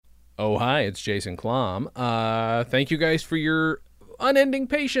Oh, hi, it's Jason Klom. Thank you guys for your unending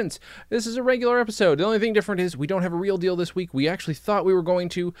patience. This is a regular episode. The only thing different is we don't have a real deal this week. We actually thought we were going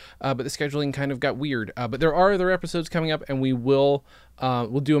to, but the scheduling kind of got weird. But there are other episodes coming up, and we'll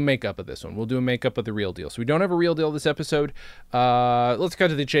do a makeup of this one. We'll do a makeup of the real deal. So we don't have a real deal this episode. Let's cut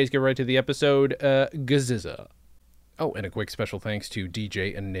to the chase, get right to the episode. Gaziza. Oh, and a quick special thanks to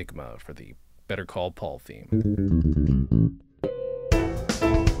DJ Enigma for the Better Call Paul theme.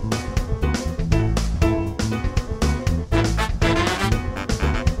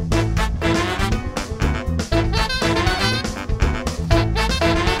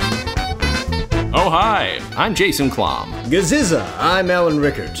 Oh, hi, I'm Jason Klom. Gaziza, I'm Alan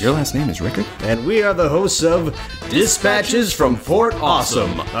Rickard. Your last name is Rickard? And we are the hosts of Dispatches from Fort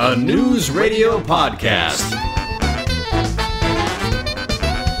Awesome, a news radio podcast.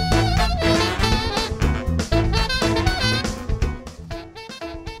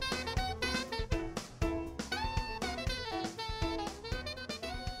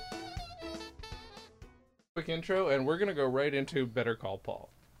 Quick intro, and we're going to go right into Better Call Paul.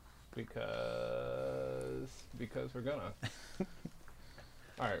 Because we're gonna.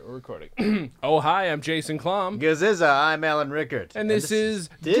 All right, we're recording. Oh, hi, I'm Jason Klom. Gaziza, I'm Alan Rickard. And this is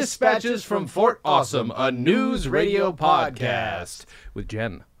Dispatches from Fort Awesome, a news radio podcast with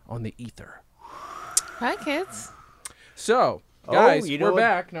Jen on the ether. Hi, kids. So, guys, you know we're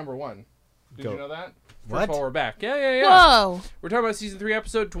back, number one. Did you know that? First What? of all, we're back. Yeah. Whoa. We're talking about season 3,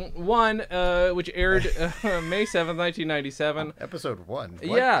 episode 1, which aired May 7th, 1997. Episode 1. What?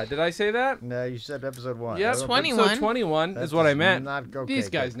 Yeah, did I say that? No, you said episode 1. Yep, I don't- 21. episode 21 is what I meant. Okay, These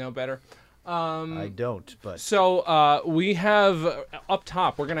guys good. know better. I don't, but... So we have up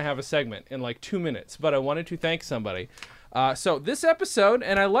top, we're going to have a segment in like 2 minutes, but I wanted to thank somebody. So this episode,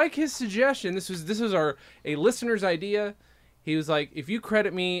 and I like his suggestion, this was a listener's idea. He was like, if you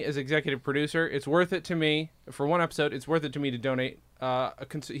credit me as executive producer, it's worth it to me. For one episode, it's worth it to me to donate.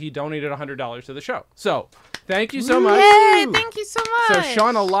 He donated $100 to the show. So thank you so much. Yay, thank you so much. So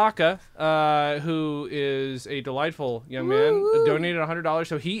Sean Alaka, who is a delightful young man, donated $100.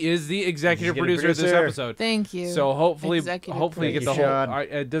 So he is the executive producer of this episode. Thank you. So hopefully Executive he gets the producer. whole.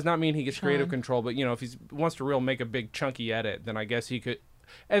 Sean. It does not mean he gets creative Sean. control, but if he wants to make a big chunky edit, then I guess he could.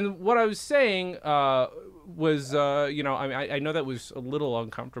 And what I was saying was, I know that was a little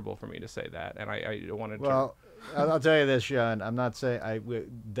uncomfortable for me to say that, and I wanted to. Well, I'll tell you this, Sean. I'm not saying...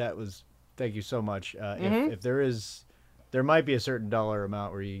 that was... Thank you so much. If there might be a certain dollar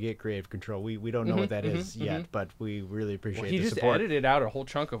amount where you get creative control. We don't know what that is yet, but we really appreciate he the just support. edited out a whole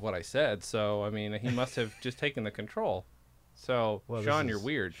chunk of what I said, so I mean, he must have just taken the control. So, Well, Sean, this you're is-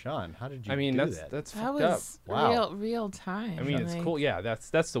 weird. Sean, how did you I mean, do that's that? that's that fucked up. was Wow. real time. I mean, it's like, cool. Yeah,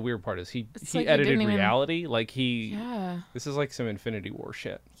 that's the weird part is he It's like he edited didn't even- reality. Like Yeah. this is like some Infinity War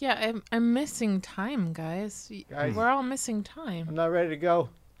shit. Yeah, I'm missing time, guys. Guys. We're all missing I'm time. not ready to go.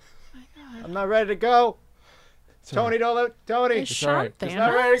 Oh my God. I'm not ready to go. It's all Tony, don't let... Tony! Is Sean alright. Thanos? It's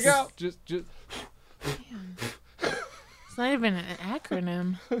not ready to go. Just It's not even an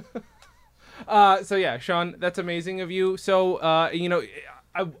acronym. So yeah, Sean, that's amazing of you. So I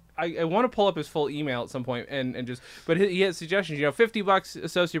want to pull up his full email at some point and just, but he has suggestions. $50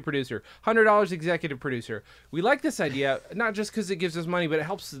 associate producer, $100 executive producer. We like this idea not just because it gives us money, but it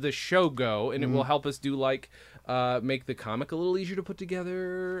helps the show go, and it will help us do make the comic a little easier to put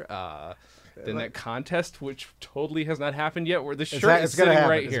together. Then that contest, which totally has not happened yet, where the shirt is It's gonna sitting happen.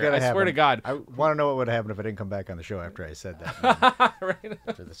 right It's here. gonna I swear to happen. God. I want to know what would happen if I didn't come back on the show after I said that. Right?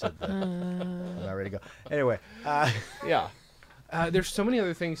 After I said that. I'm not ready to go. Anyway, Yeah. There's so many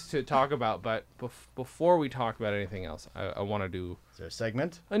other things to talk about, but before we talk about anything else, I want to do is there a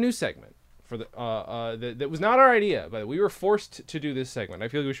segment? a new segment for the that was not our idea, but we were forced to do this segment. I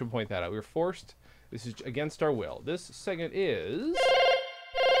feel like we should point that out. We were forced. This is against our will. This segment is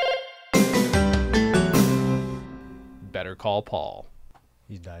Better Call Paul.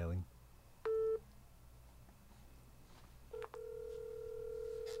 He's dialing.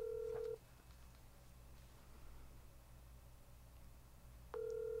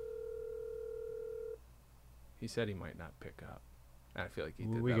 He said he might not pick up. I feel like he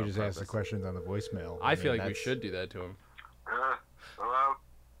did We that could on just ask the purpose. questions on the voicemail. I feel mean, like we that's- should do that to him. Hello?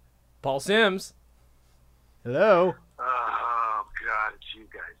 Paul Sims. Hello. Oh, God, it's you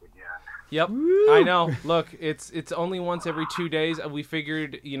guys again. Yep, I know. Look, it's only once every 2 days. We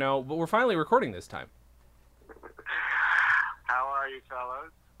figured, but we're finally recording this time. How are you,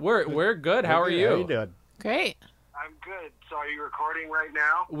 fellas? We're good. How are you? How you doing? Great. I'm good. So are you recording right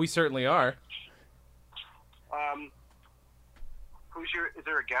now? We certainly are. Is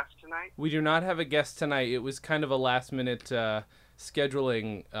there a guest tonight? We do not have a guest tonight. It was kind of a last minute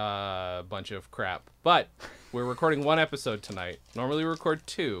scheduling bunch of crap. But we're recording one episode tonight. Normally we record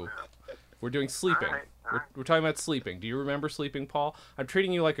two. We're doing sleeping. All right. We're talking about sleeping. Do you remember sleeping, Paul? I'm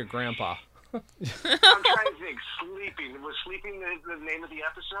treating you like a grandpa. I'm trying to think. Sleeping. Was sleeping the name of the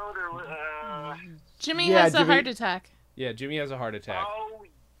episode, or? Jimmy Yeah, has a Jimmy- heart attack. Yeah, Jimmy has a heart attack. Oh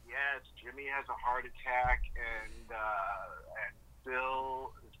yes, Jimmy has a heart attack, and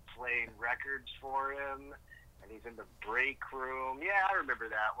Bill is playing records for him, and he's in the break room. Yeah, I remember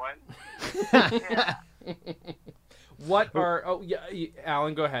that one. Yeah. What are? Oh yeah,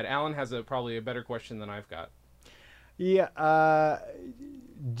 Alan, go ahead. Alan has probably a better question than I've got. Yeah.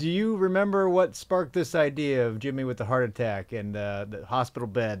 Do you remember what sparked this idea of Jimmy with the heart attack and the hospital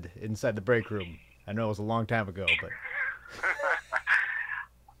bed inside the break room? I know it was a long time ago, but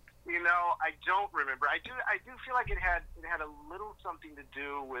You know, I don't remember. I do feel like it had a little something to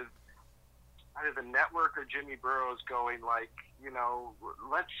do with either the network or Jimmy Burrows going like, you know,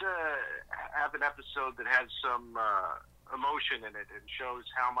 let's have an episode that has some emotion in it and shows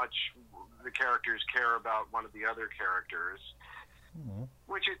how much the characters care about one of the other characters,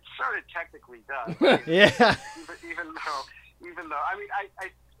 which it sort of technically does. I mean, yeah. even though, I mean,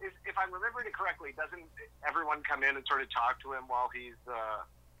 if I'm remembering it correctly, doesn't everyone come in and sort of talk to him while he's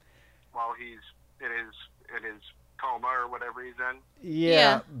in his coma or whatever he's in? Yeah.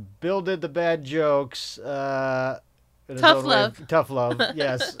 Yeah. Bill did the bad jokes. In his Tough own way. love. Tough love.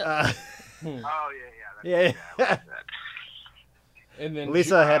 Yes. Oh Yeah. I like that. And then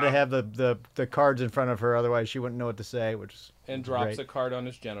Lisa had to have the cards in front of her, otherwise she wouldn't know what to say, which is and drops great. a card on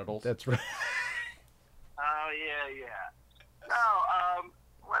his genitals. That's right. Oh yeah. No,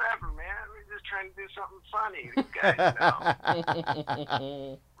 whatever, man. We're just trying to do something funny. You guys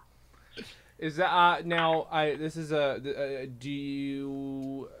know. Is that now? This is a. Do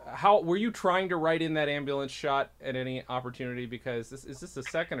you? How were you trying to write in that ambulance shot at any opportunity? Because is this the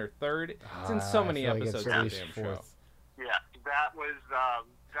second or third? It's in so I many feel like it's episodes at of the least damn show. fourth. Yeah, that was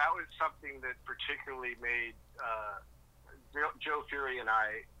something that particularly made Joe Fury and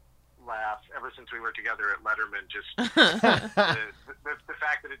I laugh ever since we were together at Letterman. Just the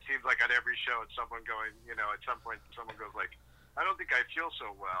fact that it seems like on every show it's someone going, you know, at some point someone goes like, I don't think I feel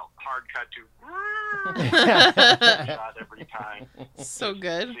so well. Hard cut to shot every time. So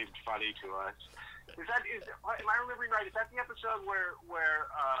good. It seemed funny to us. Am I remembering right? Is that the episode where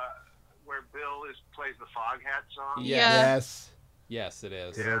Bill plays the Foghat song? Yeah. Yes. Yes, it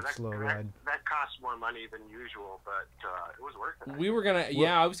is. Yeah. Slow ride. That costs more money than usual, but it was worth it. We were gonna.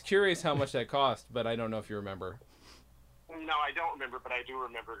 Yeah, I was curious how much that cost, but I don't know if you remember. No, I don't remember, but I do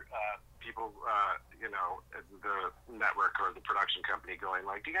remember people, you know, at the network or the production company going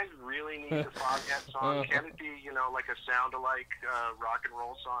like, "Do you guys really need the Foghat song? Can it be, you know, like a sound-alike rock and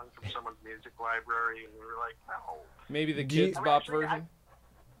roll song from someone's music library?" And we were like, "No." Maybe the Do you- Kids Bop version.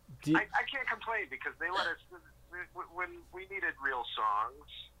 I can't complain because they let us when we needed real songs.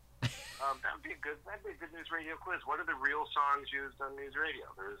 That'd be a good news radio quiz. What are the real songs used on news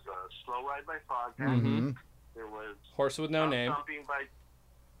radio? There's "Slow Ride" by Foghat. Mm-hmm. There was Horse with no name. Thumping by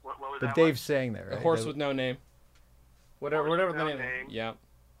what was But that Dave one? sang there, A right? horse with no name. Whatever Horse with the No name. Name. Yeah.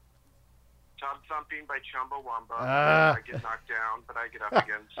 Tub Thumping by Chumbawamba. Ah. I get knocked down, but I get up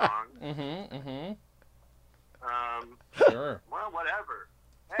again song. Mm-hmm. Um, Sure. well, whatever.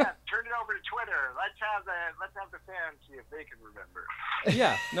 Yeah, turn it over to Twitter. Let's have the fans see if they can remember.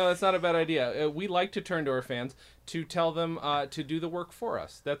 Yeah. No, that's not a bad idea. We like to turn to our fans to tell them to do the work for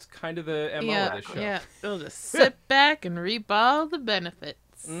us. That's kind of the MO of this show. Yeah. They'll just sit back and reap all the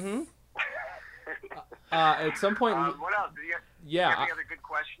benefits. Mm-hmm. At some point, What else? Do you have yeah. any other good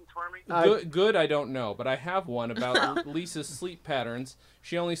questions for me? Good, I don't know, but I have one about Lisa's sleep patterns.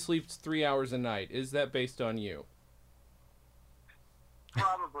 She only sleeps 3 hours a night. Is that based on you?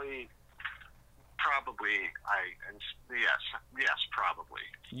 Probably. Yes, probably.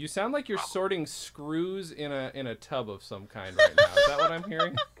 You sound like you're sorting screws in a tub of some kind right now. Is that what I'm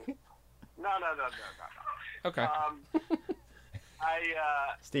hearing? No. Okay.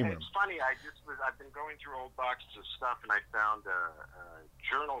 Steam It's funny. I've been going through old boxes of stuff, and I found a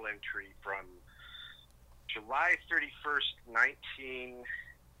journal entry from July 31st,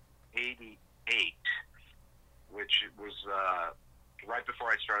 1988, which was right before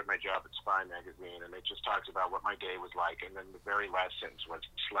I started my job at Spy Magazine, and it just talks about what my day was like, and then the very last sentence was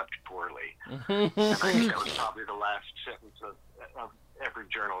slept poorly. And I think that was probably the last sentence of every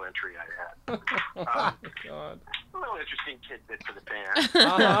journal entry I had. Oh, God. A little interesting tidbit for the band.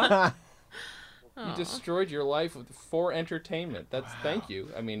 Uh-huh. You Aw. destroyed your life for entertainment. Thank you.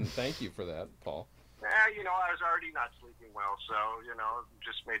 I mean, thank you for that, Paul. I was already not sleeping well, so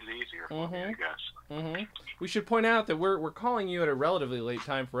just made it easier for me, I guess. Mm-hmm. We should point out that we're calling you at a relatively late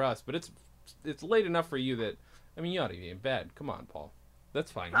time for us, but it's late enough for you that you ought to be in bed. Come on, Paul.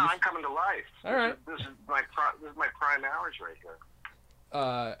 That's fine. No, I'm coming to life. All right. This is my prime hours right here.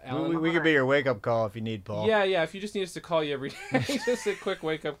 Alan, we could be your wake-up call if you need, Paul. Yeah. If you just need us to call you every day, just a quick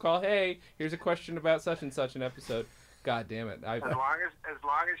wake-up call. Hey, here's a question about such and such an episode. God damn it! As long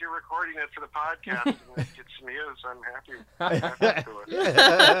as you're recording it for the podcast and it gets views, I'm happy to it.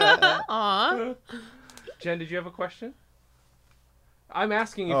 Aw. Jen, did you have a question? I'm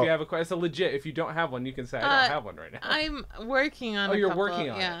asking if you have a question. It's a legit. If you don't have one, you can say I don't have one right now. I'm working on. You're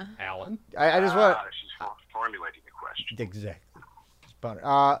working on it, Alan. I just want. She's formulating a question. Exactly.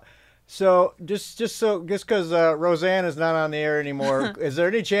 So just because Roseanne is not on the air anymore, is there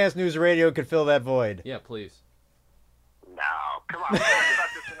any chance News Radio could fill that void? Yeah, please. No, come on. We talked about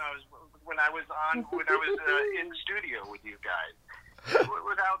this when I was in studio with you guys.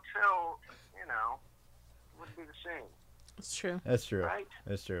 Without Phil, wouldn't be the same. It's true. That's true. Right?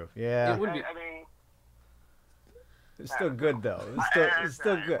 That's true. Yeah. It would be. I mean, it's still good though. It's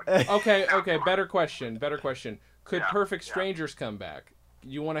still good. Okay. Better question. Could Perfect Strangers come back?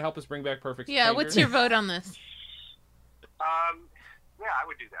 You want to help us bring back Perfect Strangers? Yeah. What's your vote on this? Yeah, I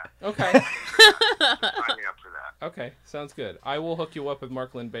would do that. Okay. Sign me up for that. Okay, sounds good. I will hook you up with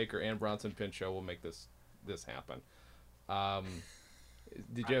Mark Lynn Baker and Bronson Pinchot. We'll make this happen. I'm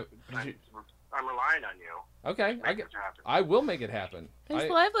relying on you. Okay, Make it happen. I will make it happen. His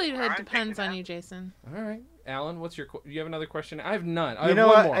livelihood depends on you, Jason. All right, Alan, do you have another question? I have none. I have know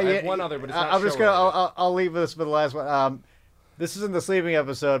one what? more. I have one other, but it's not. I'm just gonna. I'll leave this for the last one. This isn't the sleeping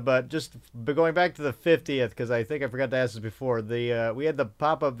episode, but just going back to the 50th, because I think I forgot to ask this before. We had the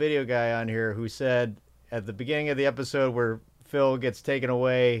pop-up video guy on here who said at the beginning of the episode where Phil gets taken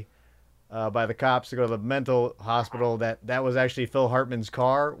away by the cops to go to the mental hospital, that was actually Phil Hartman's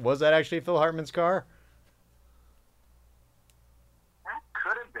car. Was that actually Phil Hartman's car? That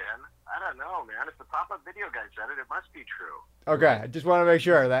could have been. I don't know, man. If the pop-up video guy said it, it must be true. Okay, I just want to make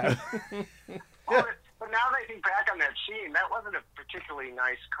sure of that. But now that I think back on that scene, that wasn't a particularly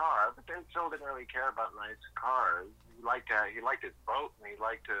nice car. But then Phil didn't really care about nice cars. He liked his boat and he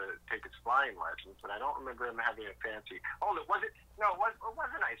liked to take his flying lessons. But I don't remember him having a fancy. Oh, it was a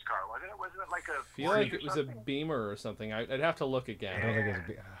nice car, wasn't it? Wasn't it like a? I feel like it was a Beamer or something. I'd have to look again. I don't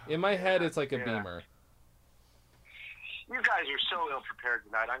think it was In my head, it's like a Beamer. You guys are so ill prepared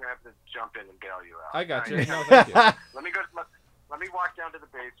tonight. I'm gonna have to jump in and bail you out. I got you. No, thank you. Let me walk down to the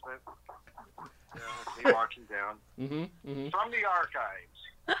basement. Me walking down. From the archives,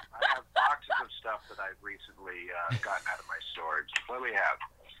 I have boxes of stuff that I've recently gotten out of my storage. What do we have?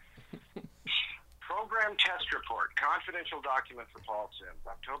 Program test report, confidential document for Paul Sims,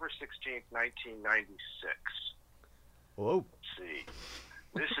 October 16th, 1996. Whoa. Let's see.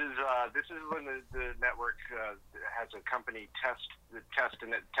 This is when the network has a company test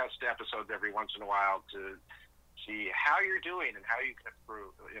episodes every once in a while to see how you're doing and how you can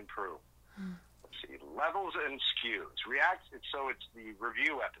improve. Let's see, levels and skews. So it's the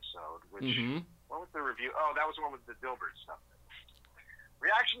review episode, which, what was the review? Oh, that was the one with the Dilbert stuff.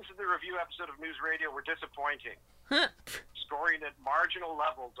 Reactions to the review episode of News Radio were disappointing, scoring at marginal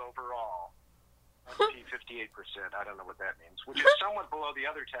levels overall. SP 58%, I don't know what that means, which is somewhat below the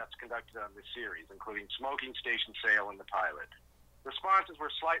other tests conducted on this series, including smoking station sale and the pilot. Responses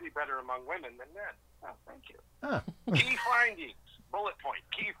were slightly better among women than men. Oh, thank you. Huh. Key findings. Bullet point.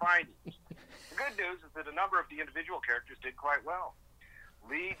 Key findings. The good news is that a number of the individual characters did quite well.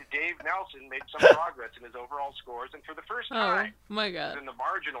 Lead Dave Nelson made some progress in his overall scores, and for the first time, my God, was in the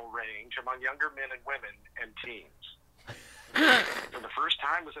marginal range among younger men and women and teens. For the first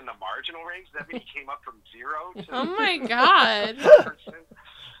time, was in the marginal range. Does that mean he came up from 0 to? Oh my God!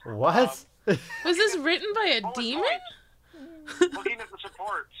 What? Was this written by a demon? Looking at the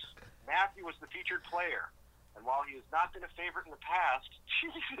supports, Matthew was the featured player, and while he has not been a favorite in the past,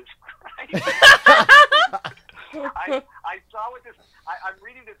 Jesus Christ! I saw what this. I'm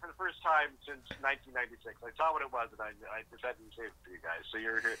reading it for the first time since 1996. I saw what it was, and I decided to save it for you guys. So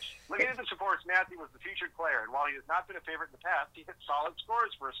you're here. Looking at the supports, Matthew was the featured player, and while he has not been a favorite in the past, he hit solid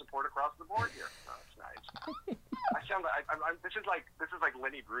scores for a support across the board here. Oh, that's nice. This is like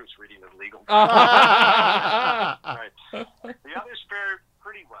Lenny Bruce reading his legal. Right. The others fared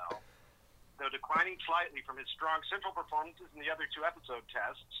pretty well, though declining slightly from his strong central performances in the other two episode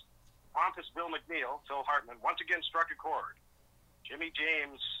tests. Pompous Bill McNeil, Phil Hartman, once again struck a chord. Jimmy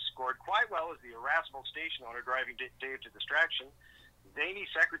James scored quite well as the irascible station owner driving Dave to distraction. Zany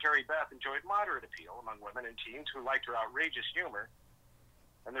Secretary Beth enjoyed moderate appeal among women and teens who liked her outrageous humor.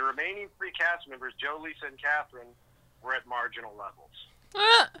 and the remaining 3 cast members, Joe, Lisa, and Catherine, were at marginal levels.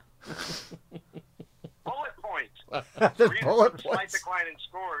 Bullet points. The reason for the slight decline in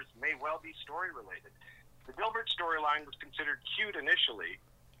scores may well be story-related. The Dilbert storyline was considered cute initially,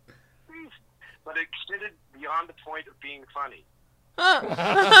 but it extended beyond the point of being funny. I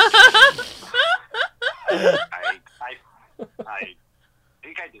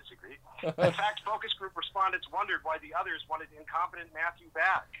think I disagree. In fact, focus group respondents wondered why the others wanted incompetent Matthew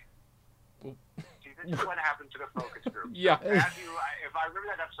back. See, this is what happened to the focus group. Yeah. Matthew, if I remember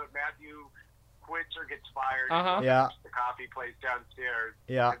that episode, Matthew quits or gets fired. Yeah. The coffee place downstairs.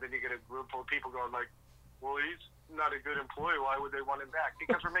 Yeah. And then you get a group full of people going like, well, he's not a good employee. Why would they want him back?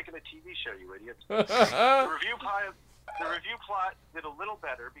 Because we're making a TV show, you idiots. The review plot did a little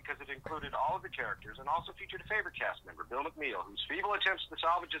better because it included all of the characters and also featured a favorite cast member, Bill McNeil, whose feeble attempts to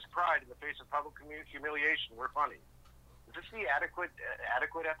salvage his pride in the face of public humiliation were funny. Is this the adequate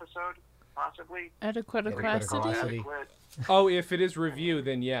episode, possibly? Adequate Adequate. Adequate. Oh, if it is review,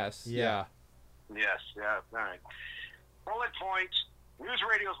 then yes. Yeah. Yes, yeah, all right. Bullet point. News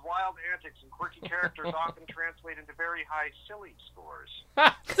radio's wild antics and quirky characters often translate into very high silly scores.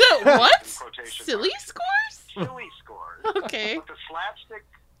 What? In quotation Silly marks. scores? Silly scores. Okay. But the slapstick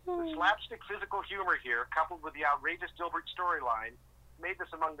physical humor here, coupled with the outrageous Dilbert storyline, made this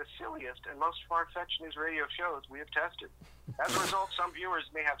among the silliest and most far-fetched news radio shows we have tested. As a result, some viewers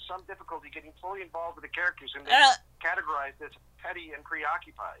may have some difficulty getting fully involved with the characters and they categorized as petty and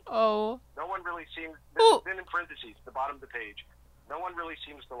preoccupied. Oh. No one really seems, this has been in parentheses, the bottom of the page, no one really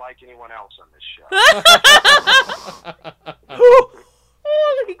seems to like anyone else on this show.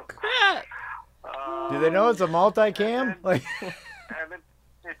 Holy crap. Do they know it's a multicam? Like, and then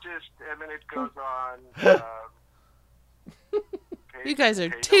it goes on. You guys are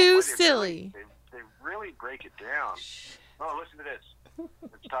too silly. They really break it down. Oh, listen to this.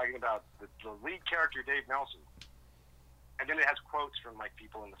 It's talking about the lead character, Dave Nelson. And then it has quotes from like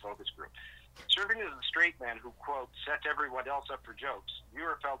people in the focus group. Serving as a straight man who, quote, sets everyone else up for jokes,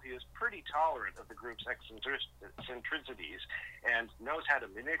 viewer felt he is pretty tolerant of the group's eccentricities and knows how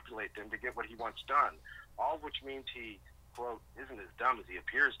to manipulate them to get what he wants done, all of which means he, quote, isn't as dumb as he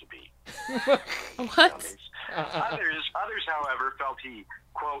appears to be. What? Others, however, felt he,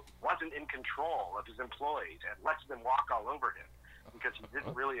 quote, wasn't in control of his employees and lets them walk all over him because he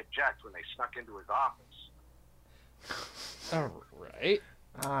didn't really object when they snuck into his office. All right.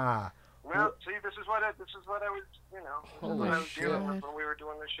 Well, see, this is what I was, dealing with when we were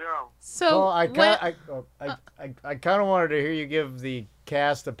doing the show. So, well, I kind of wanted to hear you give the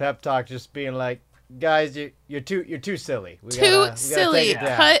cast a pep talk, just being like, guys, you're too silly. We gotta silly. take it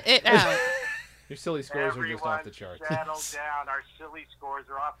down. Cut it out. Your silly scores are just off the charts. Settle down. Our silly scores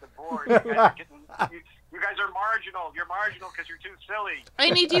are off the board. You guys are marginal. You're marginal because you're too silly. I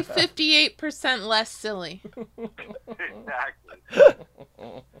need you 58% less silly. Exactly.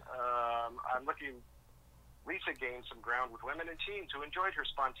 I'm looking. Lisa gained some ground with women and teens who enjoyed her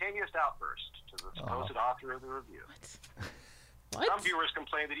spontaneous outburst to the supposed author of the review. What? Some viewers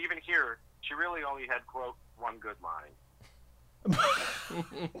complained that even here, she really only had, quote, one good line.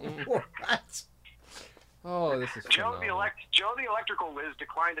 What? Oh, this is Joe the phenomenal. Electrical Liz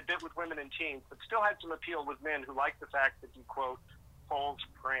declined a bit with women and teens, but still had some appeal with men who liked the fact that he, quote, pulls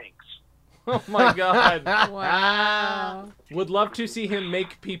pranks. Oh my God. Wow. Would love to see him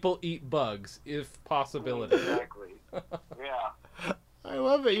make people eat bugs, if possibility. Exactly. Yeah. I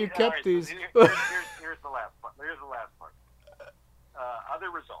love it. You All kept right, these. Here's the last part.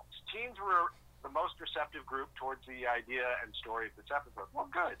 Other results. Teens were the most receptive group towards the idea and story of this episode. Well,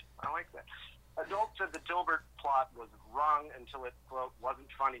 good. I like that. Adults said the Dilbert plot was wrong until it, quote,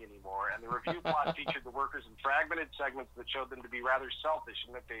 wasn't funny anymore, and the review plot featured the workers in fragmented segments that showed them to be rather selfish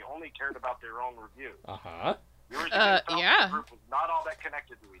and that they only cared about their own review. Uh-huh. Viewers felt yeah. the group was not all that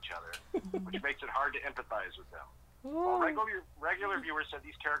connected to each other, which makes it hard to empathize with them. While regular viewers said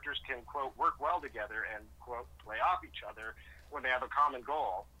these characters can, quote, work well together and, quote, play off each other when they have a common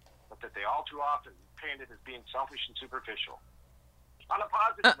goal, but that they all too often painted as being selfish and superficial. On a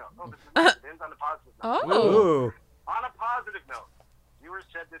positive note, it ends on a positive note. Ooh. On a positive note, viewers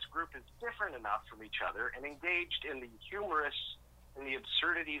said this group is different enough from each other and engaged in the humorous and the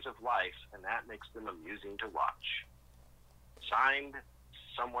absurdities of life, and that makes them amusing to watch. Signed,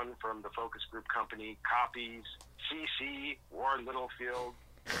 someone from the focus group company, Copies, CC, Warren Littlefield,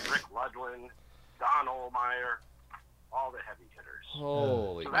 Rick Ludwin, Don Ohlmeyer, all the heavy hitters.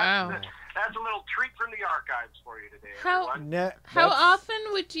 Holy So Wow. that's a little treat from the archives for you today, How- everyone. How often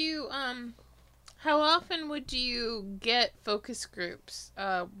would you How often would you get focus groups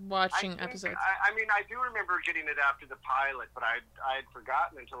watching I think, episodes? I mean, I do remember getting it after the pilot, but I had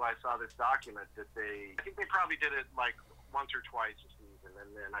forgotten until I saw this document that I think they probably did it like once or twice a season, and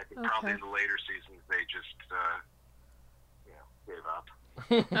then I think probably in the later seasons they just, gave up.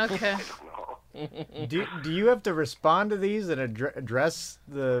 Okay. I don't know. Do you have to respond to these and address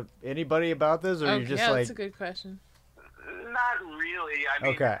anybody about this, or Okay, you just yeah, like? that's a good question. Not really. I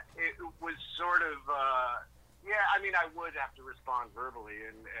mean, Okay. it was sort of, I mean, I would have to respond verbally,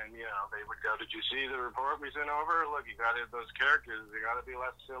 and they would go, "Did you see the report we sent over? Look, you got to those characters. They got to be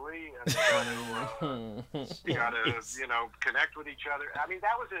less silly, and you got to, connect with each other." I mean,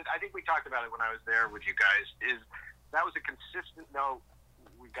 that was it. I think we talked about it when I was there with you guys. That was a consistent note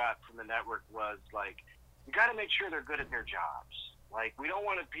we got from the network was like, you got to make sure they're good at their jobs. Like, we don't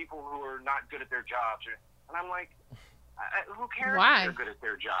want people who are not good at their jobs. And I'm like, who cares Why? if they're good at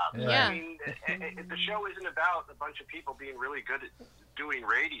their job? Yeah. I mean, the show isn't about a bunch of people being really good at doing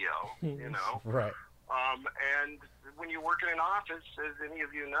radio, Right. And when you work in an office, as any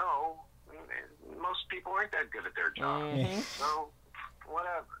of you know, most people aren't that good at their job. So,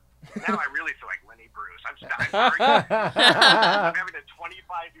 whatever. Now I really feel like Lenny Bruce. I'm having a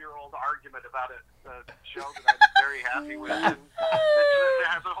 25-year-old argument about a show that I'm very happy with, and that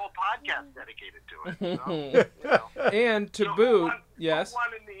has a whole podcast dedicated to it. So, And to so boot, yes. Who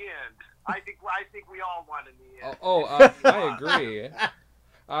won in the end? I think we all won in the end. I agree.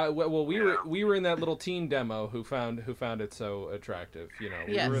 Well, we were in that little teen demo who found it so attractive.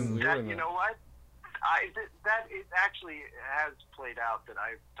 Yes. We were in You know what? That it actually has played out that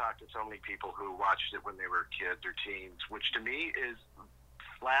I've talked to so many people who watched it when they were kids or teens, which to me is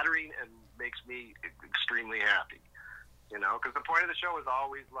flattering and makes me extremely happy. Because the point of the show is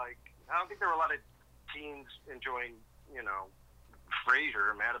always like, I don't think there were a lot of teens enjoying,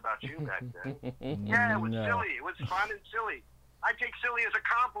 Frasier, Mad About You back then. Yeah, it was silly. It was fun and silly. I take silly as a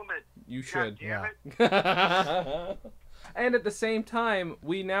compliment. You should. God damn it. And at the same time,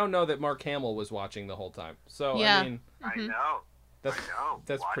 we now know that Mark Hamill was watching the whole time. So, Yeah. I mean, I know. that's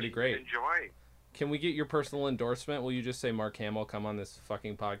Watching pretty and great. enjoying. Can we get your personal endorsement? Will you just say, Mark Hamill, come on this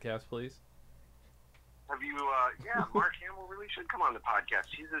fucking podcast, please? Have you? Mark Hamill really should come on the podcast.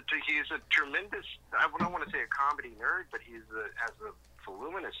 He's a tremendous. I don't want to say a comedy nerd, but has a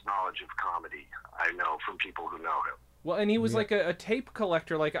voluminous knowledge of comedy. I know from people who know him. Well, and he was like a tape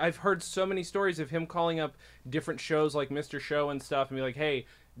collector. Like, I've heard so many stories of him calling up different shows like Mr. Show and stuff and be like, hey,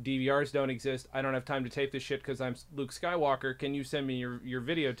 DVRs don't exist. I don't have time to tape this shit because I'm Luke Skywalker. Can you send me your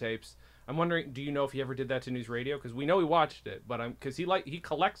videotapes? I'm wondering, do you know if he ever did that to News Radio? Because we know he watched it, but because he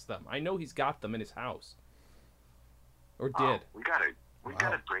collects them. I know he's got them in his house. Or did. We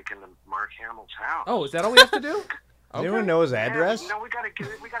gotta break into Mark Hamill's house. Oh, is that all we have to do? Does anyone know his address? No, we gotta keep.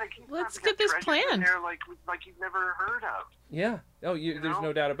 Let's we got get this treasures planned. in there like you've never heard of. Yeah. Oh, there's know?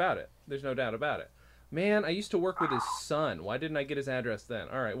 no doubt about it. There's no doubt about it. Man, I used to work with his son. Why didn't I get his address then?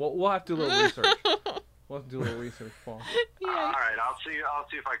 All right. Well, we'll have to do a little research. We'll have to do a little research, Paul. Yeah. All right, I'll see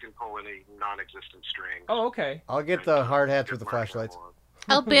if I can pull any non-existent strings. Oh, okay. I'll get the hard hats with the Mark flashlights. Hamill.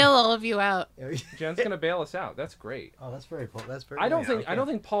 I'll bail all of you out. Jen's gonna bail us out. That's great. Oh, that's very cool. That's very. I don't nice. think I don't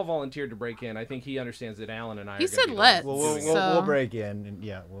think Paul volunteered to break in. I think he understands that Alan and I. He are gonna said be the let's. ones Well, doing we'll, it. So- we'll break in, and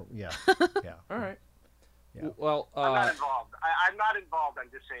yeah. All right. Yeah. Well, I'm not involved. I'm not involved. I'm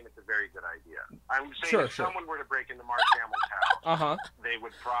just saying it's a very good idea. I'm saying if someone were to break into Mark Hamill's house, they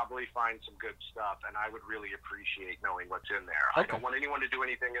would probably find some good stuff, and I would really appreciate knowing what's in there. I don't want anyone to do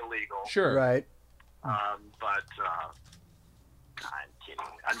anything illegal. Sure. Right. But I'm kidding.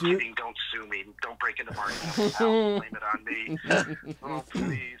 I'm kidding. Don't sue me. Don't break into Mark Hamill's house. Blame it on me. Oh,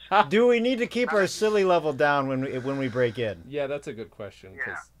 please. Do we need to keep our silly level down when we break in? Yeah, that's a good question. 'Cause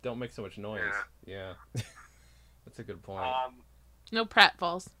Yeah. don't make so much noise. Yeah. That's a good point. No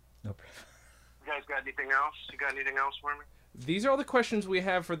pratfalls. No. You guys got anything else? You got anything else for me? These are all the questions we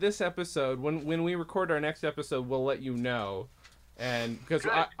have for this episode. When we record our next episode, we'll let you know. And because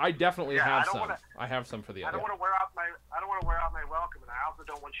I definitely have some. I have some for the I other. don't want to wear out my welcome, and I also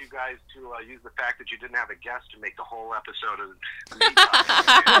don't want you guys to use the fact that you didn't have a guest to make the whole episode of me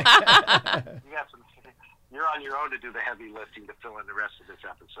talking. You're on your own to do the heavy lifting to fill in the rest of this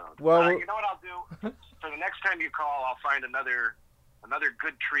episode. Well, you know what I'll do? For the next time you call, I'll find another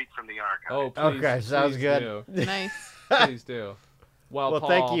good treat from the archive. Oh, please, okay, sounds please good. Do. Nice. Please do. Well, Paul,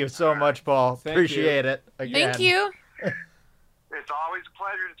 thank you so much, Paul. Thank Appreciate it. Again. Thank you. It's always a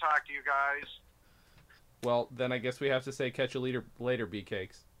pleasure to talk to you guys. Well, then I guess we have to say catch you later,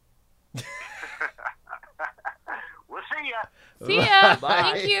 B-Cakes. We'll see ya. See ya. Bye.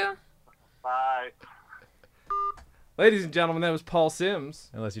 Thank you. Bye. Ladies and gentlemen, that was Paul Sims.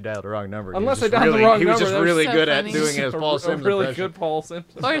 Unless you dialed the wrong number. Unless I dialed the wrong He was number, just that was really so good funny. at doing his Paul Sims A really impression. good Paul Sims.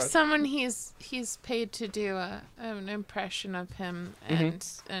 Or someone he's paid to do an impression of him and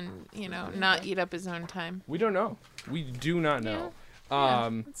you know not eat up his own time. We don't know. We do not know.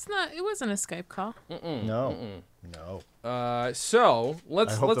 It's not. It wasn't a Skype call. No. So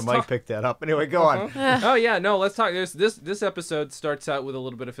let's. I hope let's the mic talk. picked that up. Anyway, go on. Oh yeah, no. Let's talk. This episode starts out with a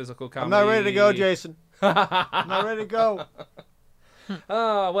little bit of physical I'm comedy. not ready to go, Jason. I'm not ready to go.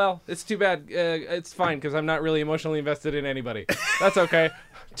 Oh well, it's too bad. It's fine because I'm not really emotionally invested in anybody. That's okay.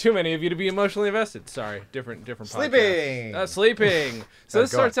 Too many of you to be emotionally invested. Sorry, different Sleeping. podcast. Sleeping. So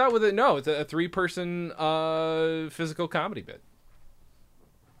this Go on. starts out with it's a 3-person physical comedy bit.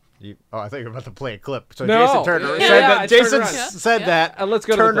 I thought you were about to play a clip. So No. Jason turned around. Yeah, said yeah, I that. turned Jason around. said that. Let's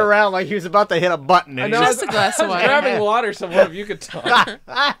go to the Turned clip. around like he was about to hit a button. And I know, he Just a glass of I was water. grabbing water so one of you could talk.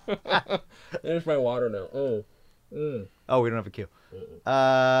 There's my water now. Oh, we don't have a cue.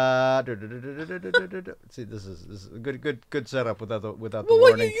 See, this is a good setup without the Well,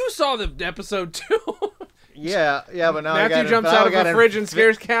 warning. you saw the episode too. Yeah, but now Matthew jumps out of the fridge and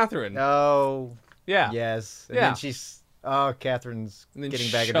scares Catherine. Oh, Yeah. yes. And Yeah. then she's Catherine's And then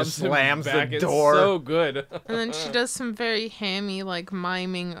getting back and shoves just him slams back. the It's door. so good. And then she does some very hammy like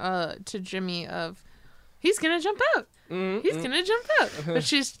miming to Jimmy of he's gonna jump out. He's gonna jump out. But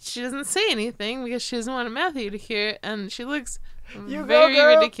she doesn't say anything because she doesn't want Matthew to hear it, and she looks You go, very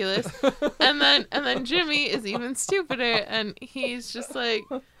girl. ridiculous. and then Jimmy is even stupider, and he's just like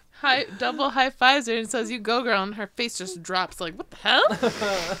double high fives her and says, "You go, girl," and her face just drops like, "What the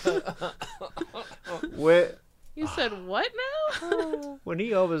hell?" You said what now? When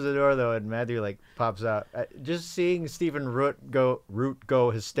he opens the door though, and Matthew like pops out, just seeing Stephen Root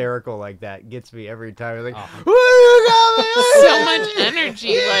go hysterical like that gets me every time. Like, So much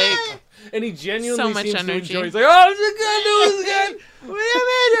energy, like And he genuinely So much seems energy. to enjoy. He's like, "Oh, it's good,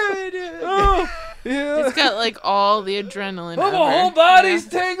 it's good." Oh, yeah. it's got like all the adrenaline. Oh, my ever. whole body's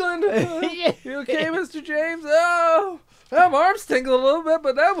Yeah. tingling. You okay, Mr. James? Oh, my arm's tingling a little bit,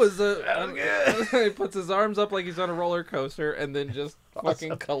 but that was he puts his arms up like he's on a roller coaster, and then just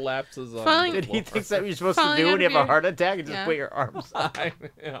fucking collapses on Falling- the Did he floor. think that you're supposed to Falling do out when you of have a your- heart attack and just Yeah. put your arms up?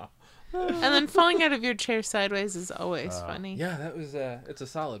 Yeah. And then falling out of your chair sideways is always funny. Yeah, that was it's a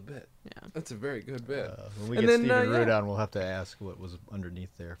solid bit. Yeah. That's a very good bit. When we And get then, Stephen Root yeah. on, we'll have to ask what was underneath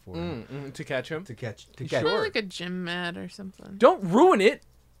there for him. To catch him. To catch. Probably like a gym mat or something. Don't ruin it.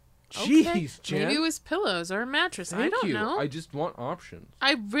 Okay. Jeez, Jen. Maybe it was pillows or a mattress. I Thank don't you. know. I just want options.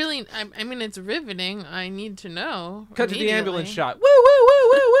 I mean, it's riveting. I need to know. Cut to the immediately. ambulance shot. Woo, woo, woo,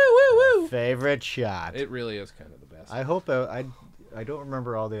 woo, woo, woo, woo. Favorite shot. It really is kind of the best. I hope I don't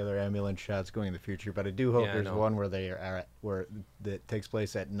remember all the other ambulance shots going in the future, but I do hope Yeah, I there's know. one where they are where that takes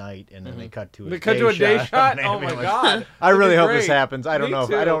place at night, and then they cut to a They cut to a day shot. of an Oh my ambulance. god! I really That'd be hope this great. happens. I don't Me know.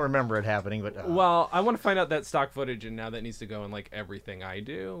 too. I don't remember it happening, but Well, I want to find out that stock footage, and now that needs to go in like everything I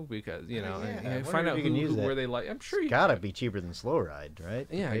do because yeah, I wonder find if out you can use that. where they like. I'm sure you gotta be cheaper than Slow Ride, right?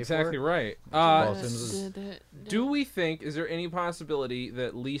 Yeah, Pay for exactly it? right. Paul Sims Do we think is there any possibility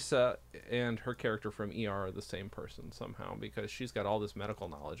that Lisa and her character from ER are the same person somehow because she's got all this medical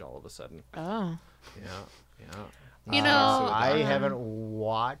knowledge all of a sudden? Oh. Yeah. You know, I haven't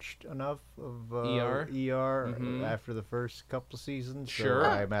watched enough of ER? Mhm. after the first couple seasons. So Sure.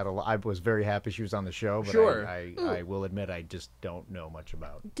 I was very happy she was on the show, but Sure. I will admit I just don't know much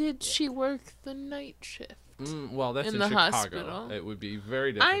about. Did she work the night shift? Well, that's In in, the Chicago. hospital. It would be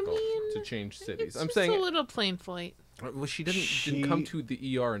very I difficult mean, to change cities. It's I'm just saying a little plane flight. well, she didn't come to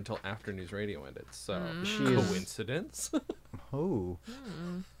the ER until after News Radio ended. So She is- coincidence? Oh.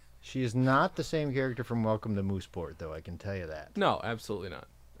 She is not the same character from Welcome to Mooseport, though, I can tell you that. No, absolutely not.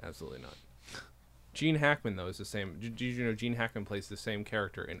 Absolutely not. Gene Hackman though is the same. Did you know Gene Hackman plays the same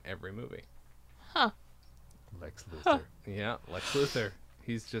character in every movie? Lex Luthor. Yeah, Lex Luthor.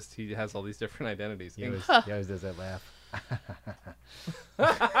 He has all these different identities. He always does that laugh.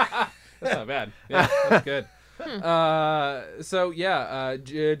 That's not bad. Yeah, that's good. So yeah,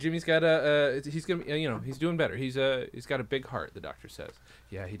 Jimmy's got he's gonna he's doing better. He's got a big heart. The doctor says.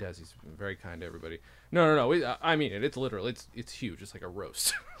 Yeah, he does. He's very kind to everybody. No. I mean it. It's literal. It's huge. It's like a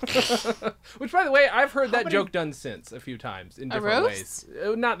roast. Which, by the way, I've heard that joke done since a few times in different ways.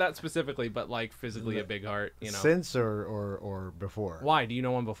 Not that specifically, but like physically a big heart. Since or before? Why? Do you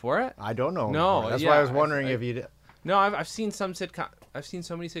know one before it? I don't know. No, before. That's yeah, why I was wondering if you. No, I've seen some sitcom. I've seen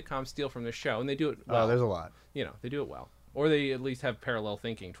so many sitcoms steal from the show, and they do it well. Oh, there's a lot. They do it well, or they at least have parallel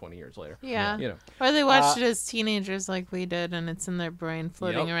thinking 20 years later. Yeah. Or they watched it as teenagers like we did, and it's in their brain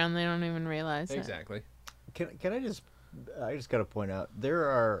floating Yep. around. They don't even realize it. Exactly. Can I just I just got to point out there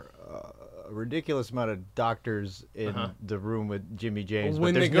are a ridiculous amount of doctors in the room with Jimmy James,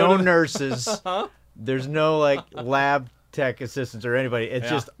 When but they there's go no to- nurses. There's no like lab tech assistants or anybody. It's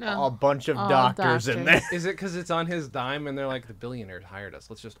just No. a bunch of All doctors in there. doctors. Is it because it's on his dime and they're like, the billionaires hired us?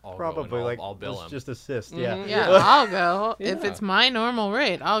 Let's just all go Probably and like I'll bill let's him. just assist. Mhm. Yeah, I'll go. If Yeah. it's my normal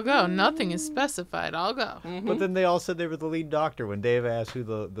rate, I'll go. Nothing is specified. I'll go. But then they all said they were the lead doctor when Dave asked who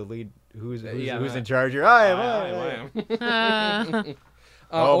the lead who's in charge here. I am. I am.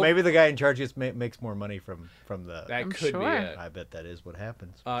 Oh, maybe the guy in charge just makes more money from the. That I'm could sure. be it. I bet that is what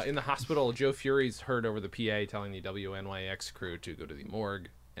happens. In the hospital, Joe Fury's heard over the PA telling the WNYX crew to go to the morgue,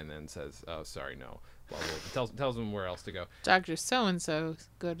 and then says, "Oh, sorry, no." Blah, blah, tells them where else to go. Dr. So-and-so,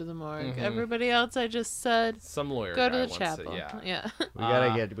 go to the morgue. Mhm. Everybody else, I just said, Some lawyer go to guy the wants chapel. To, Yeah. We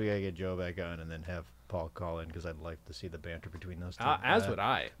gotta get Joe back on and then have Paul call in because I'd like to see the banter between those two. As would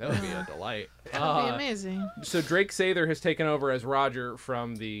I. That would be a delight. That'd be amazing. So Drake Sather has taken over as Roger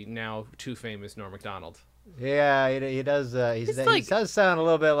from the now too famous Norm Macdonald. Yeah, he does. He does sound a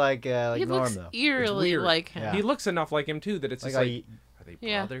little bit like He Norm looks though. eerily weird. like him. Yeah. He looks enough like him too that it's Like just a, like, are they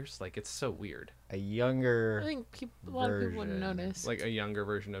Yeah. brothers? Like it's so weird. a younger. I think a lot of people wouldn't version. notice. Like a younger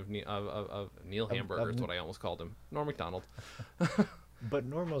version of Neil Hamburger is what I almost called him. Norm Macdonald. But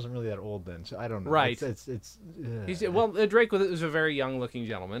Norm wasn't really that old then, so I don't know. Right. It's He's Drake was a very young-looking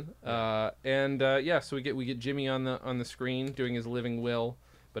gentleman, so we get Jimmy on the screen doing his living will.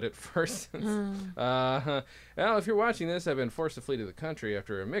 But at first, well, if you're watching this, I've been forced to flee to the country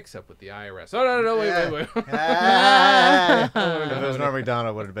after a mix-up with the IRS. Oh no, wait. If it was Norm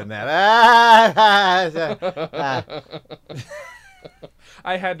Macdonald, would have been that.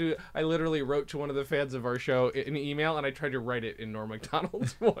 I literally wrote to one of the fans of our show an email, and I tried to write it in Norm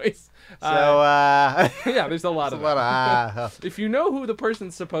Macdonald's voice. Yeah, there's a lot of that. If you know who the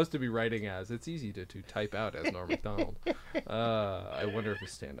person's supposed to be writing as, it's easy to type out as Norm Macdonald. I wonder if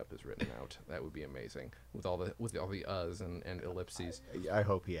his stand-up is written out. That would be amazing with all the uhs and ellipses. I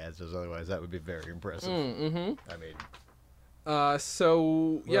hope he adds those, otherwise that would be very impressive. Mm-hmm. I mean,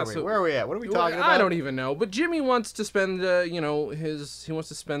 Where are we at? What are we talking about? I don't even know. But Jimmy wants to spend, he wants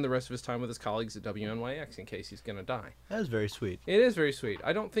to spend the rest of his time with his colleagues at WNYX in case he's gonna die. That was very sweet. It is very sweet.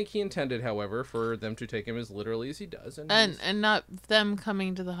 I don't think he intended, however, for them to take him as literally as he does, and not them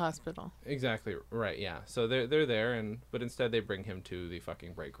coming to the hospital. exactly right. Yeah. So they're there, but instead they bring him to the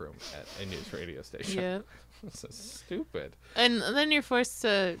fucking break room at a news radio station. Yeah. So stupid. And then you're forced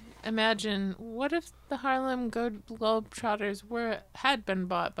to imagine, what if the Harlem Globetrotters had been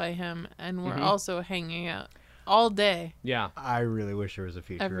bought by him and were also hanging out all day? Yeah. I really wish there was a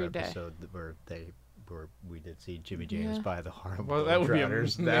future Every day. episode where we did see Jimmy James by the Harlem Well, that would be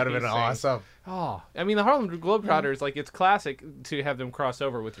Globetrotters. That would have been amazing. awesome. Oh, I mean, the Harlem Globetrotters, like, it's classic to have them cross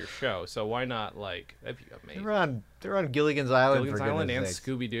over with your show. So why not, like, that'd be amazing. They're on Gilligan's Island. Gilligan's for Island and goodness sakes.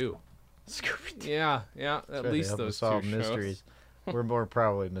 Scooby-Doo. Scooby-Doo. Yeah. At Try to least help those us solve two shows. mysteries. We're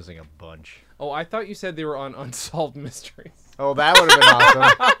probably missing a bunch. Oh, I thought you said they were on Unsolved Mysteries. Oh, that would have been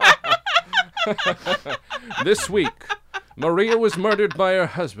awesome. This week, Maria was murdered by her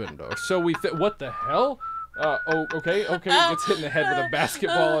husband, or so we what the hell? Okay. Gets hit in the head with a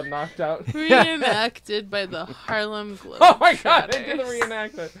basketball and knocked out. Reenacted by the Harlem Globetrotters. Oh my god, they did the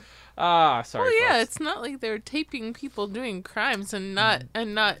reenactment. Sorry. Well, yeah, folks. it's not like they're taping people doing crimes and not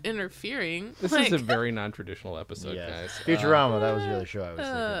interfering. This is a very non-traditional episode, Yes. guys. Futurama, that was the other show I was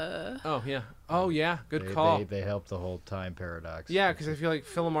thinking. Oh yeah, good They- call. They helped the whole time paradox. Yeah, because I feel like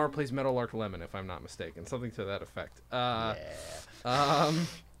Philomar plays Meadowlark Lemon, if I'm not mistaken, something to that effect. Yeah.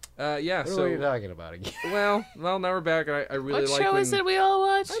 Yeah. What So are you talking about again? well, now we're back. I really What like show when, is it we all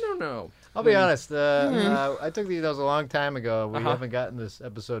watch? I don't know. I'll be honest. I took these notes a long time ago. We Uh-huh. haven't gotten this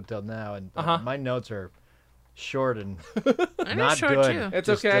episode till now, and Uh-huh. my notes are short and Mine are not short, good. too. It's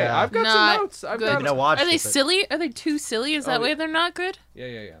Just, okay. I've got Not some notes. I've good. got. You know, watch Are they this, but silly? Are they too silly? Is that Oh, why they're not good?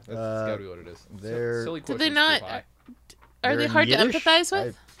 Yeah. That's gotta be what it is. they're- Silly Did they quotient's not- too high. Are They're they in hard Yiddish? to empathize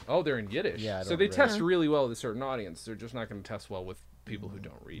with? Oh, they're in Yiddish. Yeah, I so don't they really- test really well with a certain audience. They're just not going to test well with people who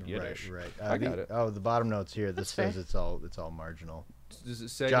don't read Yiddish. Right. I got it. Oh, the bottom notes here. This That's says fair. it's all marginal. Does it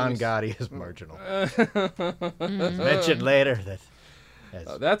say John any- Gotti is marginal. Mm-hmm. Mentioned later that.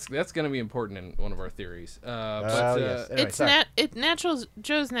 That's going to be important in one of our theories. But yes. Anyway, sorry.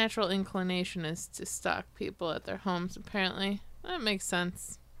 Joe's natural inclination is to stalk people at their homes. Apparently, that makes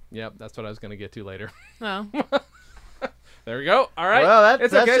sense. Yep, that's what I was going to get to later. Well, There we go. All right. Well,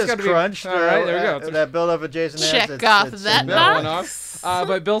 it's that's okay. It's just gotta crunched. All right, there we go. That build up of Jason. check It's off that no. That one box. off.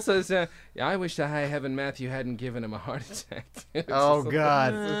 But Bill says, yeah, I wish to high heaven Matthew hadn't given him a heart attack. It's Oh just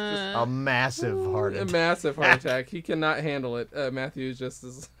God, Uh, a massive heart a attack. massive heart attack. He cannot handle it. Matthew's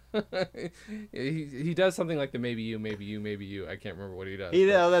just he does something like the maybe you, maybe you, maybe you. I can't remember what he does. You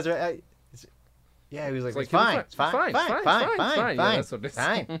but- know, that's right. Yeah, he was like, like, it's fine, it's fine. Yeah, that's what it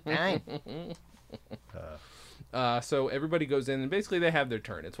is. fine. So everybody goes in, and basically they have their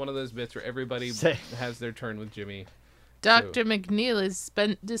turn. It's one of those bits where everybody Say- has their turn with Jimmy. Dr. McNeil is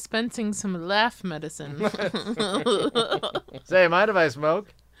dispensing some laugh medicine. Say, mind if I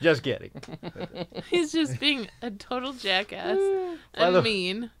smoke? Just kidding. He's just being a total jackass By and the-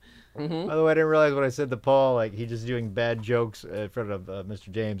 mean. By the way, I didn't realize when I said to Paul, like, he just doing bad jokes in front of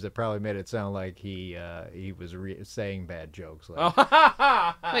Mr. James. That probably made it sound like he was saying bad jokes. Like,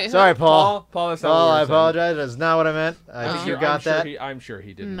 Wait, sorry, Paul. Paul, that's not Paul, what I we were saying. apologize. That's not what I meant. I Oh. think you got that. I'm sure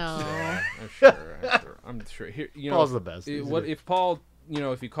he didn't. No. say that. I'm sure. Here, Paul's the best. What if Paul?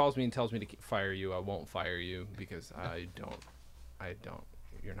 If he calls me and tells me to fire you, I won't fire you because I don't.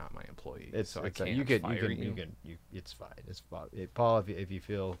 You're not my employee, so I can't fire you. It's fine. It's fine. Paul, if you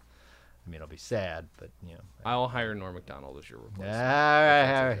feel, I mean, I'll be sad, but I'll hire Norm Macdonald as your All replacement.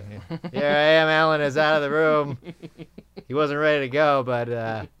 right. Here I am. Alan is out of the room. He wasn't ready to go,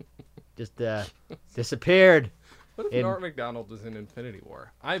 but just disappeared. What if Norm Macdonald was in Infinity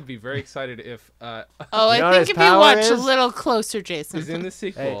War? I'd be very excited if Oh, You know I what think his if you power watch a is? little closer, Jason. is in the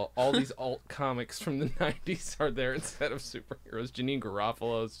sequel. All these alt comics from the '90s are there instead of superheroes. Janine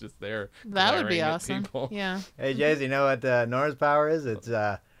Garofalo is just there. That would be glaring at awesome. people. Yeah. Hey, Jason, you know what Nora's power is? It's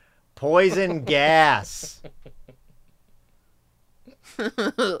poison gas. I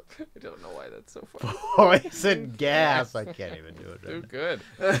don't know why that's so funny. Poison gas. I can't even do it. Too Right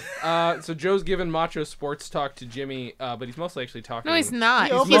good. So Joe's giving macho sports talk to Jimmy, but he's mostly actually talking. No, he's not.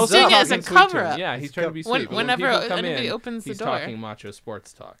 He He's opens doing up. it as a Talking sweet to him. cover-up. Yeah, he's trying to be When- sweet. but whenever when people come anybody in, opens the he's door. talking macho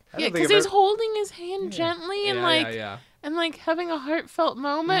sports talk. I Yeah, don't think because I've he's ever- holding his hand gently and Yeah. and like having a heartfelt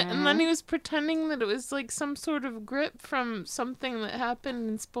moment, and Mm-hmm. then he was pretending that it was like some sort of grip from something that happened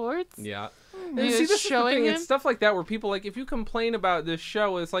in sports. Yeah. He You see, was this is the showing thing. him. It's stuff like that where people like if you complain about this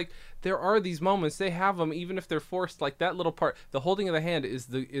show, it's like there are these moments. They have them even if they're forced. Like that little part, the holding of the hand is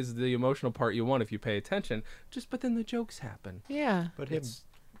the emotional part you want if you pay attention. But then the jokes happen. Yeah, But him.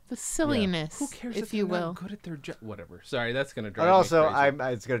 the silliness, Who cares if they're you not will. good at their job? Whatever. Sorry, that's gonna drive And also, me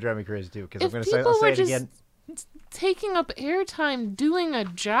crazy. it's gonna drive me crazy too because I'm If gonna say people I'll say were it just again. taking up airtime doing a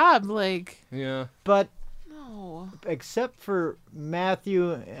job, like Yeah. But no. except for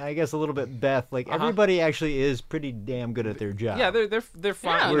Matthew, and I guess a little bit Beth, like everybody actually is pretty damn good at their job. Yeah, they're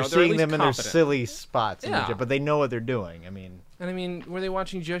fine. Yeah. you We're know, they're at seeing least them in their competent. silly spots, in their Yeah. job, but they know what they're doing. I mean, And I mean, were they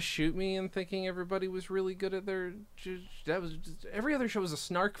watching Just Shoot Me and thinking everybody was really good at their? That was just, every other show was a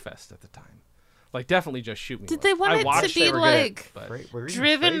snark fest at the time. Like definitely Just Shoot Me. Did was. they want I it to watched, be they were good, like but- we're even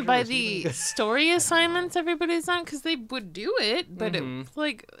driven Frasier by was the even good. story assignments everybody's on? Because they would do it, but Mhm. it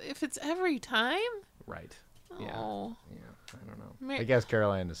like if it's every time, right. Yeah. oh, Yeah. I don't know. Mar- I guess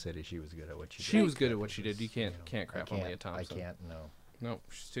Caroline in the City, she was good at what she did. She was good at what she did. You can't I crap on Leah can't. Thompson. I can't. No, No,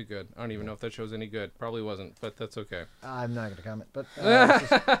 she's too good. I don't even know if that show's any good. Probably wasn't, but that's okay. I'm not gonna comment. But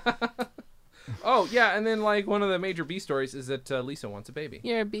Oh yeah, and then like one of the major B stories is that Lisa wants a baby.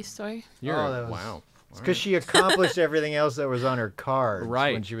 you're a beast story. You're that was- wow. it's because she accomplished everything else that was on her cards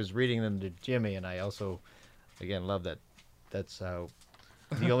Right. when she was reading them to Jimmy, and I also, again, love that. That's how.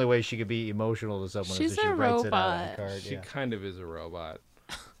 The only way she could be emotional to someone She's is if she a writes it out on robot. a card. She Yeah. kind of is a robot.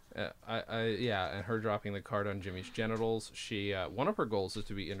 And her dropping the card on Jimmy's genitals. She one of her goals is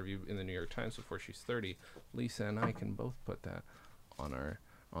to be interviewed in the New York Times before she's 30. Lisa and I can both put that on our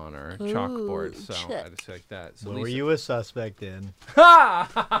chalkboard. So I just like that. So What Lisa, were you a suspect in? Yeah,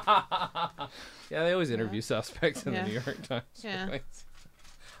 they always interview suspects in Yeah. the New York Times. Yeah. I'm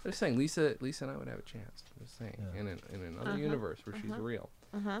just saying, Lisa and I would have a chance. I'm just saying, in another universe where she's real.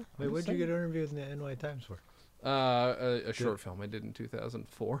 Wait, what'd you get interviewed in the NY Times for? A short film I did in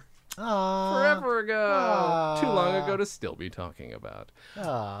 2004. Aww. Forever ago. Too long Aw. ago to still be talking about.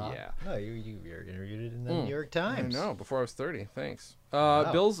 Aw. Yeah. No, you were interviewed in the New York Times. I know, before I was 30. Thanks.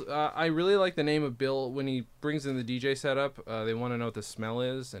 Wow. Bill's, I really like the name of Bill when he brings in the DJ setup. They want to know what the smell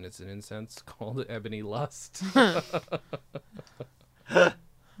is, and it's an incense called Ebony Lust.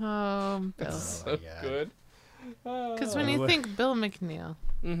 Oh, Bill. So my God. good. Because when you think Bill McNeil,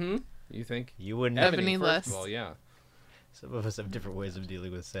 Mm-hmm. You think? You wouldn't. Ebony first Lust. of all, yeah. Some of us have different ways of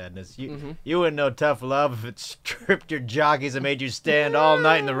dealing with sadness. You Mm-hmm. you wouldn't know tough love if it stripped your jockeys and made you stand all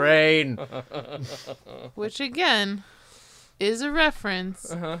night in the rain. which again is a reference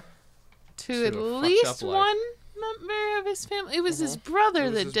Uh-huh. to at a fucked least up life. one member of his family. It was his brother It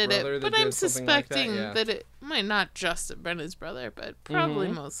was that his did brother it, that but I'm did something like that, suspecting yeah. that it might not just have been his brother, but probably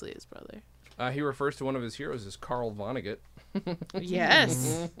Mhm. mostly his brother. He refers to one of his heroes as Carl Vonnegut.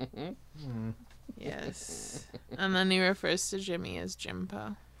 Yes. Yes. And then he refers to Jimmy as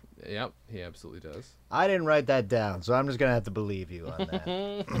Jimpo. Yep, he absolutely does. I didn't write that down, so I'm just gonna have to believe you on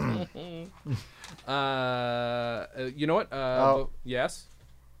that. You know what? Yes.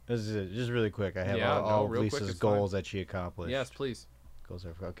 This is it. Just really quick. I have Yeah, all real quick, Lisa's it's goals that she accomplished. Yes, please. Goals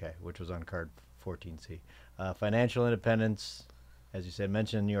are okay, which was on card 14C. Financial independence, as you said,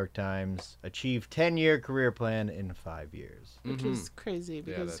 mentioned in the New York Times. Achieve 10-year career plan in 5 years. Which is crazy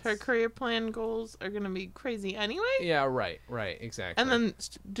because her that's- career plan goals are going to be crazy anyway. Yeah, right, exactly. And then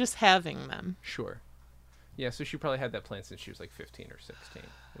just having them. Sure. Yeah, so she probably had that plan since she was like 15 or 16.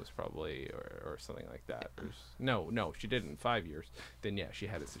 It was probably, or something like that. No, she didn't. 5 years. Then, yeah, she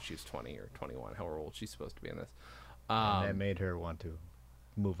had it since she was 20 or 21, however old she's supposed to be in this. And that made her want to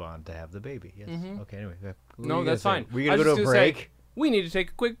move on to have the baby. Yes. Okay, anyway. What No, were you that's gonna fine. say? We I going was to go just to a gonna say, break? we need to take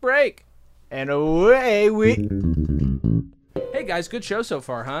a quick break. And away we... Hey, guys, good show so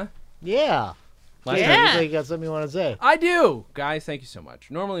far, huh? Yeah. Last Yeah. time- You think you got something you want to say? I do. Guys, thank you so much.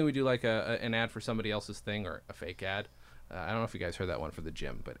 Normally we do like an ad for somebody else's thing or a fake ad. I don't know if you guys heard that one for the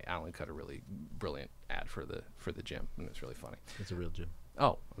gym, but Alan cut a really brilliant ad for the gym, and it's really funny. It's a real gym.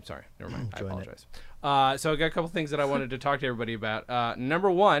 Oh, I'm sorry. Never mind. I Join it. apologize. So I got a couple things that I wanted to talk to everybody about.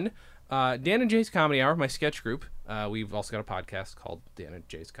 Number one, Dan and Jay's Comedy Hour, my sketch group. We've also got a podcast called Dan and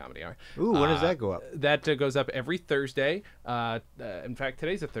Jay's Comedy Hour. Ooh, when does that go up? That goes up every Thursday. In fact,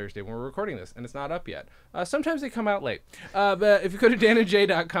 today's a Thursday when we're recording this, and it's not up yet. Sometimes they come out late. But if you go to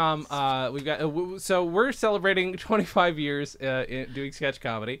danandjay.com, we've got so we're celebrating 25 years in doing sketch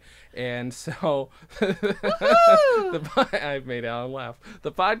comedy, and so I've made Alan laugh.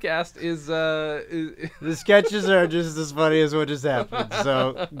 The podcast is The sketches are just as funny as what just happened.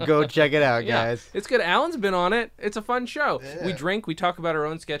 So go check it out, guys. it's good. Alan's been on it. It's a fun show. We drink, we talk about our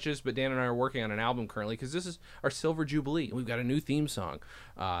own sketches, but Dan and I are working on an album currently because this is our Silver Jubilee. We've got a new theme song.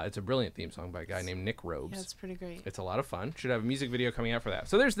 It's a brilliant theme song by a guy named Nick Robes. Yeah, it's pretty great. It's a lot of fun. Should have a music video coming out for that.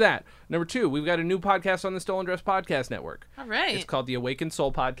 So there's that. Number two, we've got a new podcast on the Stolen Dress Podcast Network. All right. It's called the Awakened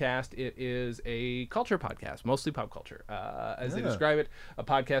Soul Podcast. It is a culture podcast, mostly pop culture. As they describe it, a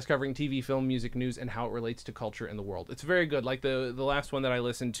podcast covering TV, film, music, news, and how it relates to culture in the world. It's very good. Like the last one that I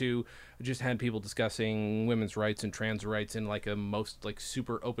listened to just had people discussing women's rights and trans rights in like a most like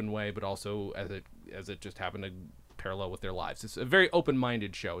super open way, but also as it just happened to parallel with their lives. It's a very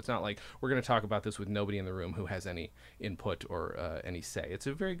open-minded show. It's not like we're going to talk about this with nobody in the room who has any input or any say. It's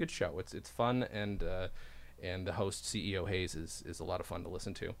a very good show. It's fun, and the host CEO Hayes is a lot of fun to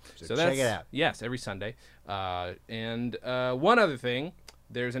listen to. So check it out. Yes, every Sunday. And one other thing,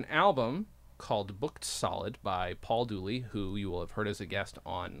 there's an album called Booked Solid by Paul Dooley, who you will have heard as a guest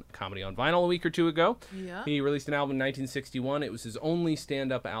on Comedy on Vinyl a week or two ago. Yeah. He released an album in 1961. It was his only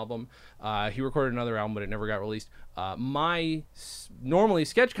stand-up album. He recorded another album, but it never got released. My normally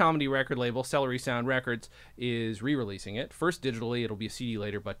sketch comedy record label, Celery Sound Records, is re-releasing it. First digitally, it'll be a CD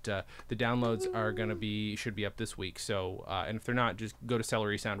later, but the downloads are should be up this week. So, and if they're not, just go to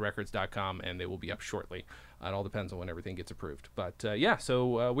celerysoundrecords.com and they will be up shortly. It all depends on when everything gets approved. But yeah,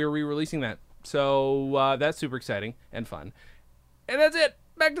 so we're re-releasing that. So that's super exciting and fun. And that's it.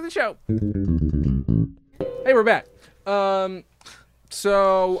 Back to the show. Hey, we're back.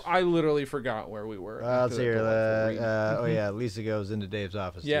 So I literally forgot where we were. Let's after hear the delightful read. that. Oh, yeah. Lisa goes into Dave's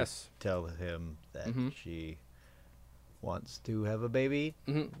office Yes. to tell him that she wants to have a baby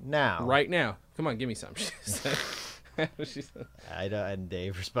now. Right now. Come on, give me some. She said. And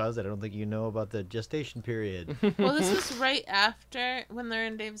Dave responds, I don't think you know about the gestation period. Well, this was right after, when they're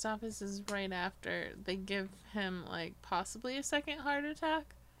in Dave's office, is right after they give him, like, possibly a second heart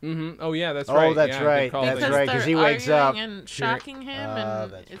attack. Oh, yeah, that's Oh, right. that's Yeah, they right. called That's it- Because right, 'cause they're he wakes arguing up. and shocking him,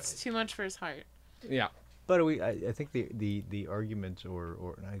 and that's it's right. too much for his heart. Yeah. But I think the argument,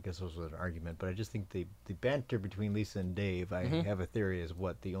 or I guess it was an argument, but I just think the banter between Lisa and Dave, I have a theory, is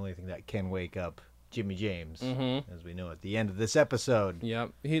what the only thing that can wake up Jimmy James, as we know at the end of this episode. Yeah.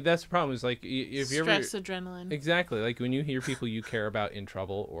 That's the problem is like if you ever. Stress adrenaline. Exactly. Like when you hear people you care about in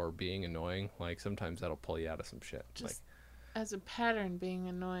trouble or being annoying, like sometimes that'll pull you out of some shit. Just as a pattern being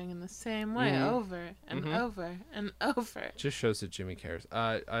annoying in the same way over and over and over. Just shows that Jimmy cares.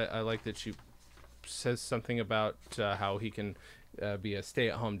 I like that she says something about how he can be a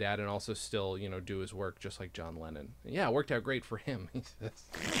stay-at-home dad and also still, do his work just like John Lennon. Yeah, it worked out great for him, he says.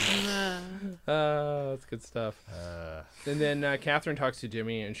 That's good stuff. And then Catherine talks to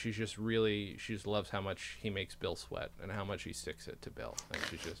Jimmy, and she just loves how much he makes Bill sweat and how much he sticks it to Bill. And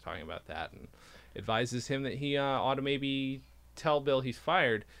she's just talking about that and advises him that he ought to maybe tell Bill he's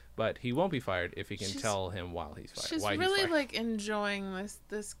fired, but he won't be fired if he can tell him while he's fired. She's why really he's fired. like enjoying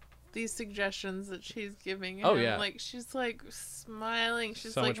this these suggestions that she's giving him. Oh, yeah. Like, she's, like, smiling.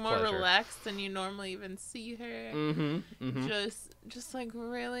 She's, So like, much more pleasure. relaxed than you normally even see her. Mm-hmm. Just, like,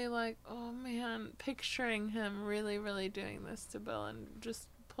 really, like, oh, man, picturing him really, really doing this to Bill and just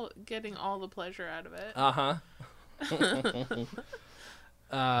getting all the pleasure out of it. Uh-huh.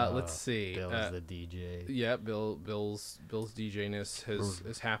 Let's see. Bill is the DJ. Yeah, Bill's DJ-ness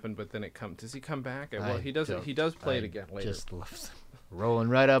has happened, but then does he come back? Well, he doesn't. He does play it again later. Just love rolling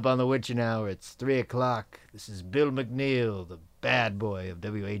right up on the witching hour. It's 3:00. This is Bill McNeil, the bad boy of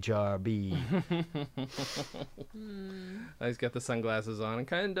WHRB. He's got the sunglasses on and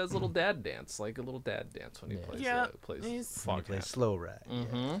kind of does a little dad dance, like a little dad dance when he plays. Yeah, plays he's- Fog Play Hat. slow ride.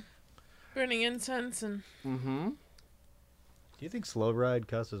 Mm-hmm. Burning incense and Do you think slow ride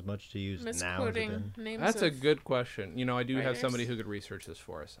costs as much to use now as it misquoting did? names That's a of good question. You know, I do have writers. somebody who could research this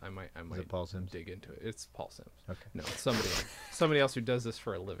for us. I might Is it Paul Sims? dig into it. It's Paul Sims. Okay. No, it's somebody else who does this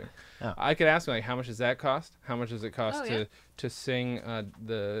for a living. Oh. I could ask him, like, how much does that cost? How much does it cost Oh, yeah. to sing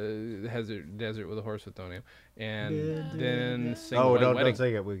the Desert with a Horse with No Name, and then sing Oh, White don't Wedding?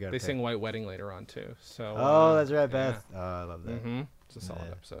 sing it. We got. They sing White Wedding later on too. So. Oh, that's right, yeah. Beth. Oh, I love that. Mm-hmm. It's a solid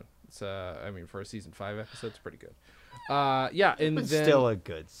Yeah. episode. It's I mean, for a season 5 episode, it's pretty good. Yeah, and But then still a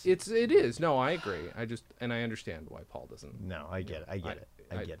good. it is. No, I agree. I understand why Paul doesn't. No, I get it. I get it.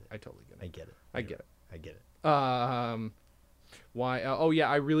 I get it. I totally get it. I get it. I get it. I get it. Why? Oh yeah,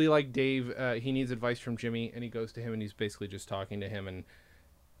 I really like Dave. He needs advice from Jimmy, and he goes to him, and he's basically just talking to him and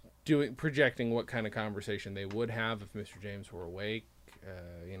projecting what kind of conversation they would have if Mr. James were awake.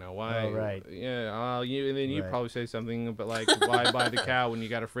 You know why? Oh, right. Yeah. And then you'd Right. probably say something about like, why buy the cow when you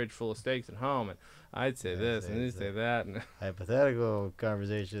got a fridge full of steaks at home? And I'd say this, and he'd say that, and Hypothetical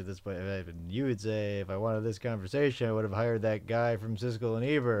conversation at this point. You would say, if I wanted this conversation, I would have hired that guy from Siskel and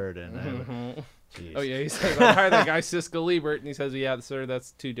Ebert. And Jeez. oh yeah, he says I hired that guy Siskel Ebert, and he says, yeah, sir,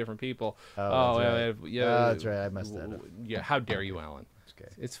 that's two different people. Oh, that's yeah, right. yeah, Oh, that's right. I messed that up. Yeah, how dare you, Alan? Okay.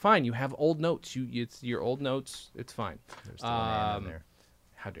 It's fine. You have old notes. It's your old notes. It's fine. There's still an N in there.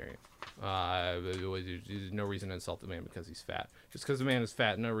 How dare you? There's no reason to insult the man because he's fat. Just because the man is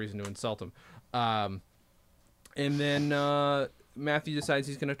fat, no reason to insult him. And then Matthew decides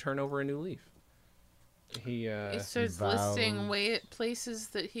he's going to turn over a new leaf. He starts vows. listing places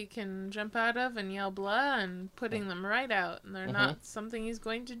that he can jump out of and yell blah and putting them right out, and they're not something he's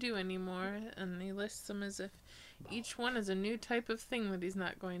going to do anymore, and he lists them as if each one is a new type of thing that he's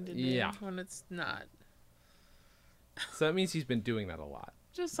not going to do when it's not. So that means he's been doing that a lot.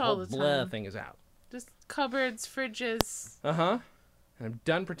 Just all the blah time. thing is out. Just cupboards, fridges. Uh-huh. And I'm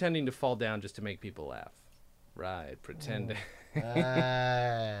done pretending to fall down just to make people laugh. Right, pretending.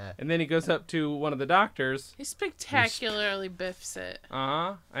 And then he goes up to one of the doctors. He spectacularly biffs it.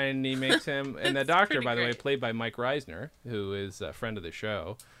 Uh-huh. And he makes him... And the It's doctor, pretty by the way, great. played by Mike Reisner, who is a friend of the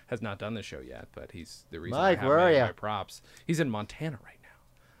show, has not done the show yet, but he's the reason Mike, I have where him are in ya? my props. He's in Montana right now.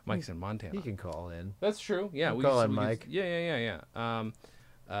 Mike's in Montana. He can call in. That's true. Yeah, Call him Mike. Yeah.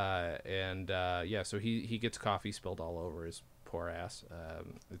 So he gets coffee spilled all over his poor ass.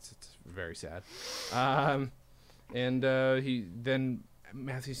 It's very sad.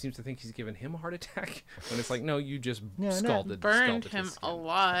 Matthew seems to think he's given him a heart attack when it's like, no, you just scalded Burned his him skin. a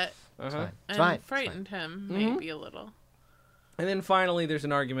lot Uh-huh. It's and fine. frightened him maybe a little. And then finally, there's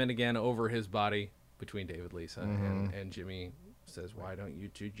an argument again over his body between David, Lisa, and Jimmy says, "Why don't you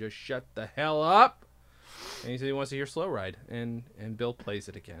two just shut the hell up?" And he said he wants to hear "Slow Ride," and Bill plays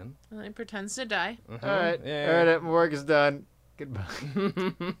it again. And then he pretends to die. All right. Yeah. All right. My work is done. Goodbye.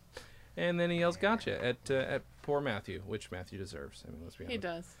 And then he yells "Gotcha" at poor Matthew, which Matthew deserves. I mean, let's be honest. He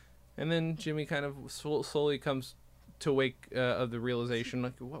does. And then Jimmy kind of slowly comes to wake of the realization,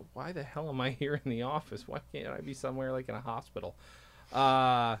 like, why the hell am I here in the office? Why can't I be somewhere like in a hospital?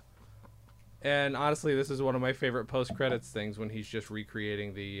 And honestly, this is one of my favorite post-credits things when he's just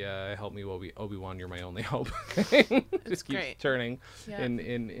recreating the "Help me, Obi-Wan, you're my only hope." Just keeps great. turning Yeah.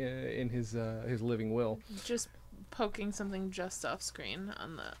 in his living will. Just poking something just off screen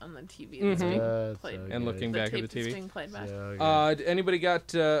on the TV that's being That's played. so And good. looking the back at tape the that's TV. being played back. So good. Anybody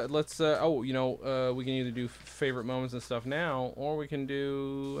got? Let's. We can either do favorite moments and stuff now, or we can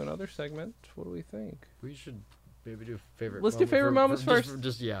do another segment. What do we think? We should maybe do favorite. Let's do favorite moments first.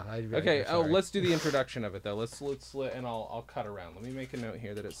 Okay. Let's do the introduction of it though. Let's and I'll cut around. Let me make a note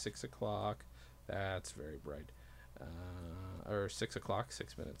here that it's 6 o'clock. That's very bright. Or 6 o'clock.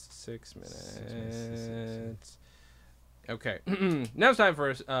 6 minutes. 6 minutes. Okay. Now it's time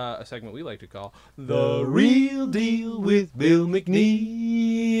for a segment we like to call The Real Deal with Bill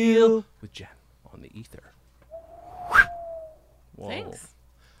McNeil. with Jen on the ether. Whoa. Thanks.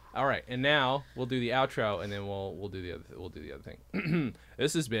 All right, and now we'll do the outro, and then we'll do the other thing.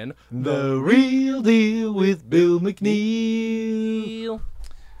 This has been The Real Deal with Bill McNeil.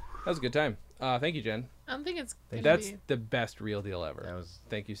 That was a good time. Thank you, Jen. I don't think it's gonna That's be. the best Real Deal ever. That was-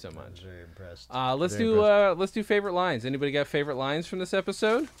 Thank you so I was much. very impressed. Let's Very do impressed. let's do favorite lines. Anybody got favorite lines from this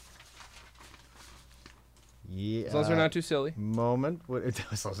episode? Yeah. As long as they're not too silly. Moment. What?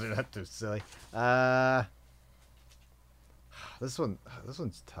 As long as they're not too silly. This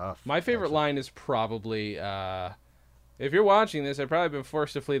one's tough. My favorite actually. line is probably, if you're watching this, I've probably been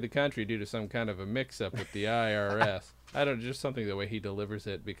forced to flee the country due to some kind of a mix-up with the IRS. I don't just something the way he delivers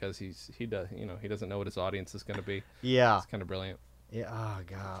it because he doesn't know what his audience is going to be. Yeah. It's kind of brilliant. Yeah. Oh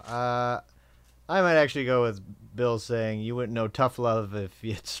god. I might actually go with Bill saying, "You wouldn't know tough love if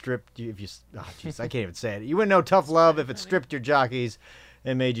you stripped you. If you, oh jeez, I can't even say it. You wouldn't know tough love if it stripped your jockeys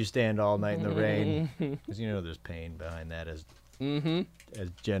and made you stand all night in the rain." Because there's pain behind that, as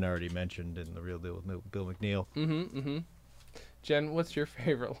Jen already mentioned in The Real Deal with Bill McNeil. Jen, what's your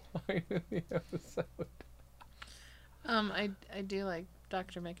favorite line in the episode? I do like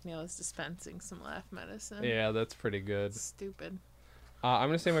Dr. McNeil is dispensing some laugh medicine. Yeah, that's pretty good. Stupid. I'm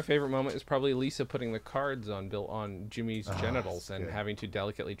gonna say my favorite moment is probably Lisa putting the cards on Jimmy's genitals and good. having to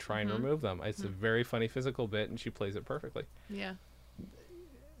delicately try and remove them. It's a very funny physical bit, and she plays it perfectly. Yeah.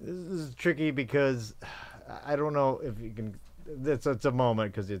 This is tricky because I don't know if you can. It's a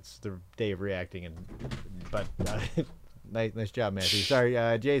moment because it's the day of reacting, but nice job, Matthew.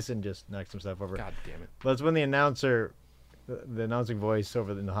 Sorry, Jason just knocked some stuff over. God damn it. But it's when the announcer, the announcing voice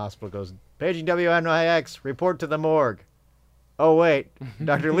over in the hospital goes, "Paging WNYX, report to the morgue." Oh wait,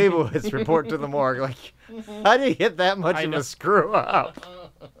 Dr. Leibowitz, report to the morgue. Like, how do you get that much I of know. a screw up?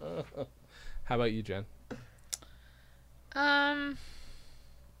 How about you, Jen? I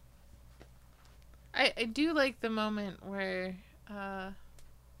do like the moment where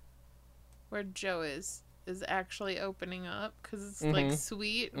Joe is actually opening up because it's like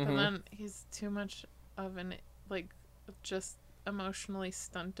sweet, but then he's too much of an just emotionally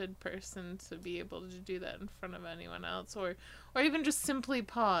stunted person to be able to do that in front of anyone else, or even just simply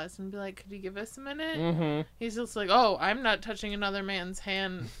pause and be like, "Could you give us a minute?" He's just like, "Oh, I'm not touching another man's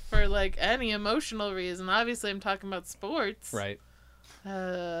hand for any emotional reason. Obviously, I'm talking about sports." Right.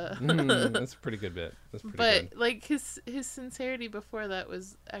 But That's a pretty good bit. That's pretty good. his sincerity before that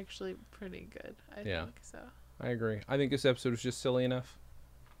was actually pretty good. I think so. I agree. I think this episode was just silly enough.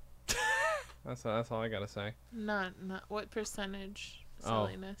 That's all I gotta say. Not what percentage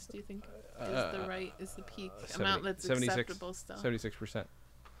silliness do you think is the peak amount that's 76, acceptable still? 76%.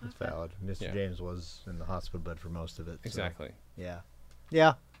 It's valid. Mr. Yeah. James was in the hospital bed for most of it. So, Exactly. yeah.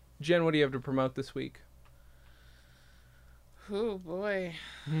 Yeah. Jen, what do you have to promote this week? Oh boy.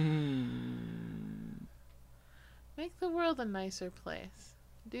 Make the world a nicer place.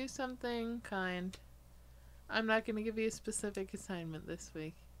 Do something kind. I'm not going to give you a specific assignment this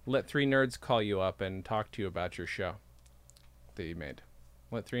week. Let 3 nerds call you up and talk to you about your show that you made.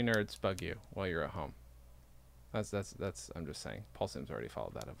 Let 3 nerds bug you while you're at home. That's I'm just saying. Paul Sims already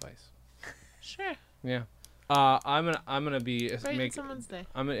followed that advice. Sure. Yeah. I'm gonna be Brighten someone's day.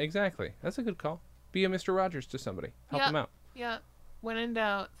 Exactly. That's a good call. Be a Mr. Rogers to somebody. Help them out. Yeah. When in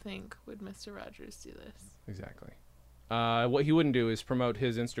doubt, think, would Mr. Rogers do this? Exactly. What he wouldn't do is promote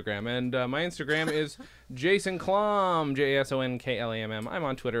his Instagram. And my Instagram is Jason Klom, JasonKlamm. I'm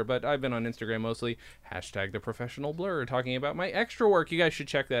on Twitter, but I've been on Instagram mostly. #TheProfessionalBlur, talking about my extra work. You guys should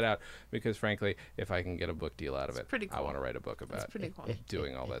check that out because, frankly, if I can get a book deal out of it, pretty cool. I want to write a book about That's pretty cool.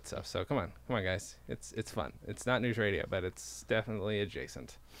 doing all that stuff. So come on, guys. It's fun. It's not news radio, but it's definitely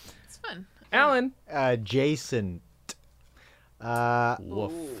adjacent. It's fun. Alan. Jason.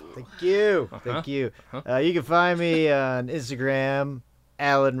 Woof. Thank you. Thank you. You can find me on Instagram,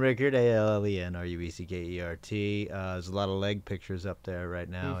 Alan Rickert, ALLENRUECKERT. There's a lot of leg pictures up there right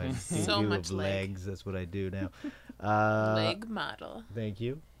now. And So view much of leg. legs. That's what I do now. Leg model. Thank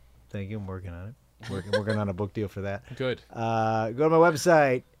you. I'm working on it. Working on a book deal for that. Good. Go to my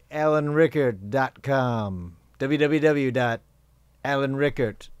website, alanrickert.com.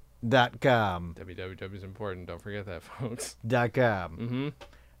 www.alanrickert.com. www is important. Don't forget that, folks. .com.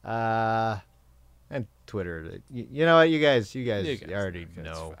 And Twitter. You know what? You guys already know.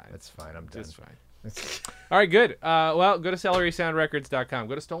 know. That's That's fine. I'm done. That's fine. All right, good. Well, go to celerysoundrecords.com.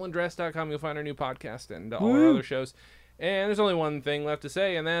 Go to stolendress.com. You'll find our new podcast and all our other shows. And there's only one thing left to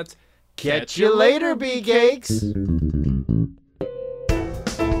say, and that's Catch you later, B-Cakes.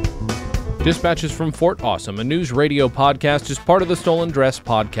 Dispatches from Fort Awesome, a news radio podcast, is part of the Stolen Dress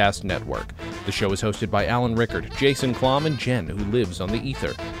Podcast Network. The show is hosted by Alan Rickert, Jason Klom, and Jen, who lives on the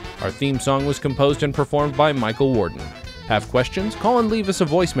ether. Our theme song was composed and performed by Michael Warden. Have questions? Call and leave us a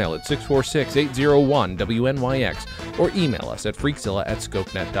voicemail at 646-801-WNYX or email us at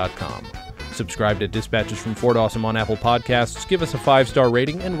freakzilla@scopenet.com. Subscribe to Dispatches from Fort Awesome on Apple Podcasts, give us a 5-star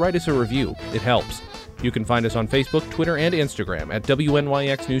rating, and write us a review. It helps. You can find us on Facebook, Twitter, and Instagram at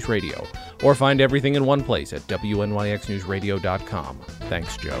WNYX News Radio, or find everything in one place at WNYXNewsRadio.com.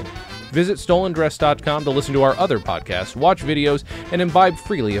 Thanks, Joe. Visit stolendress.com to listen to our other podcasts, watch videos, and imbibe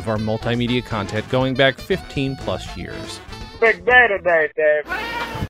freely of our multimedia content going back 15-plus years. Big day today, Dave.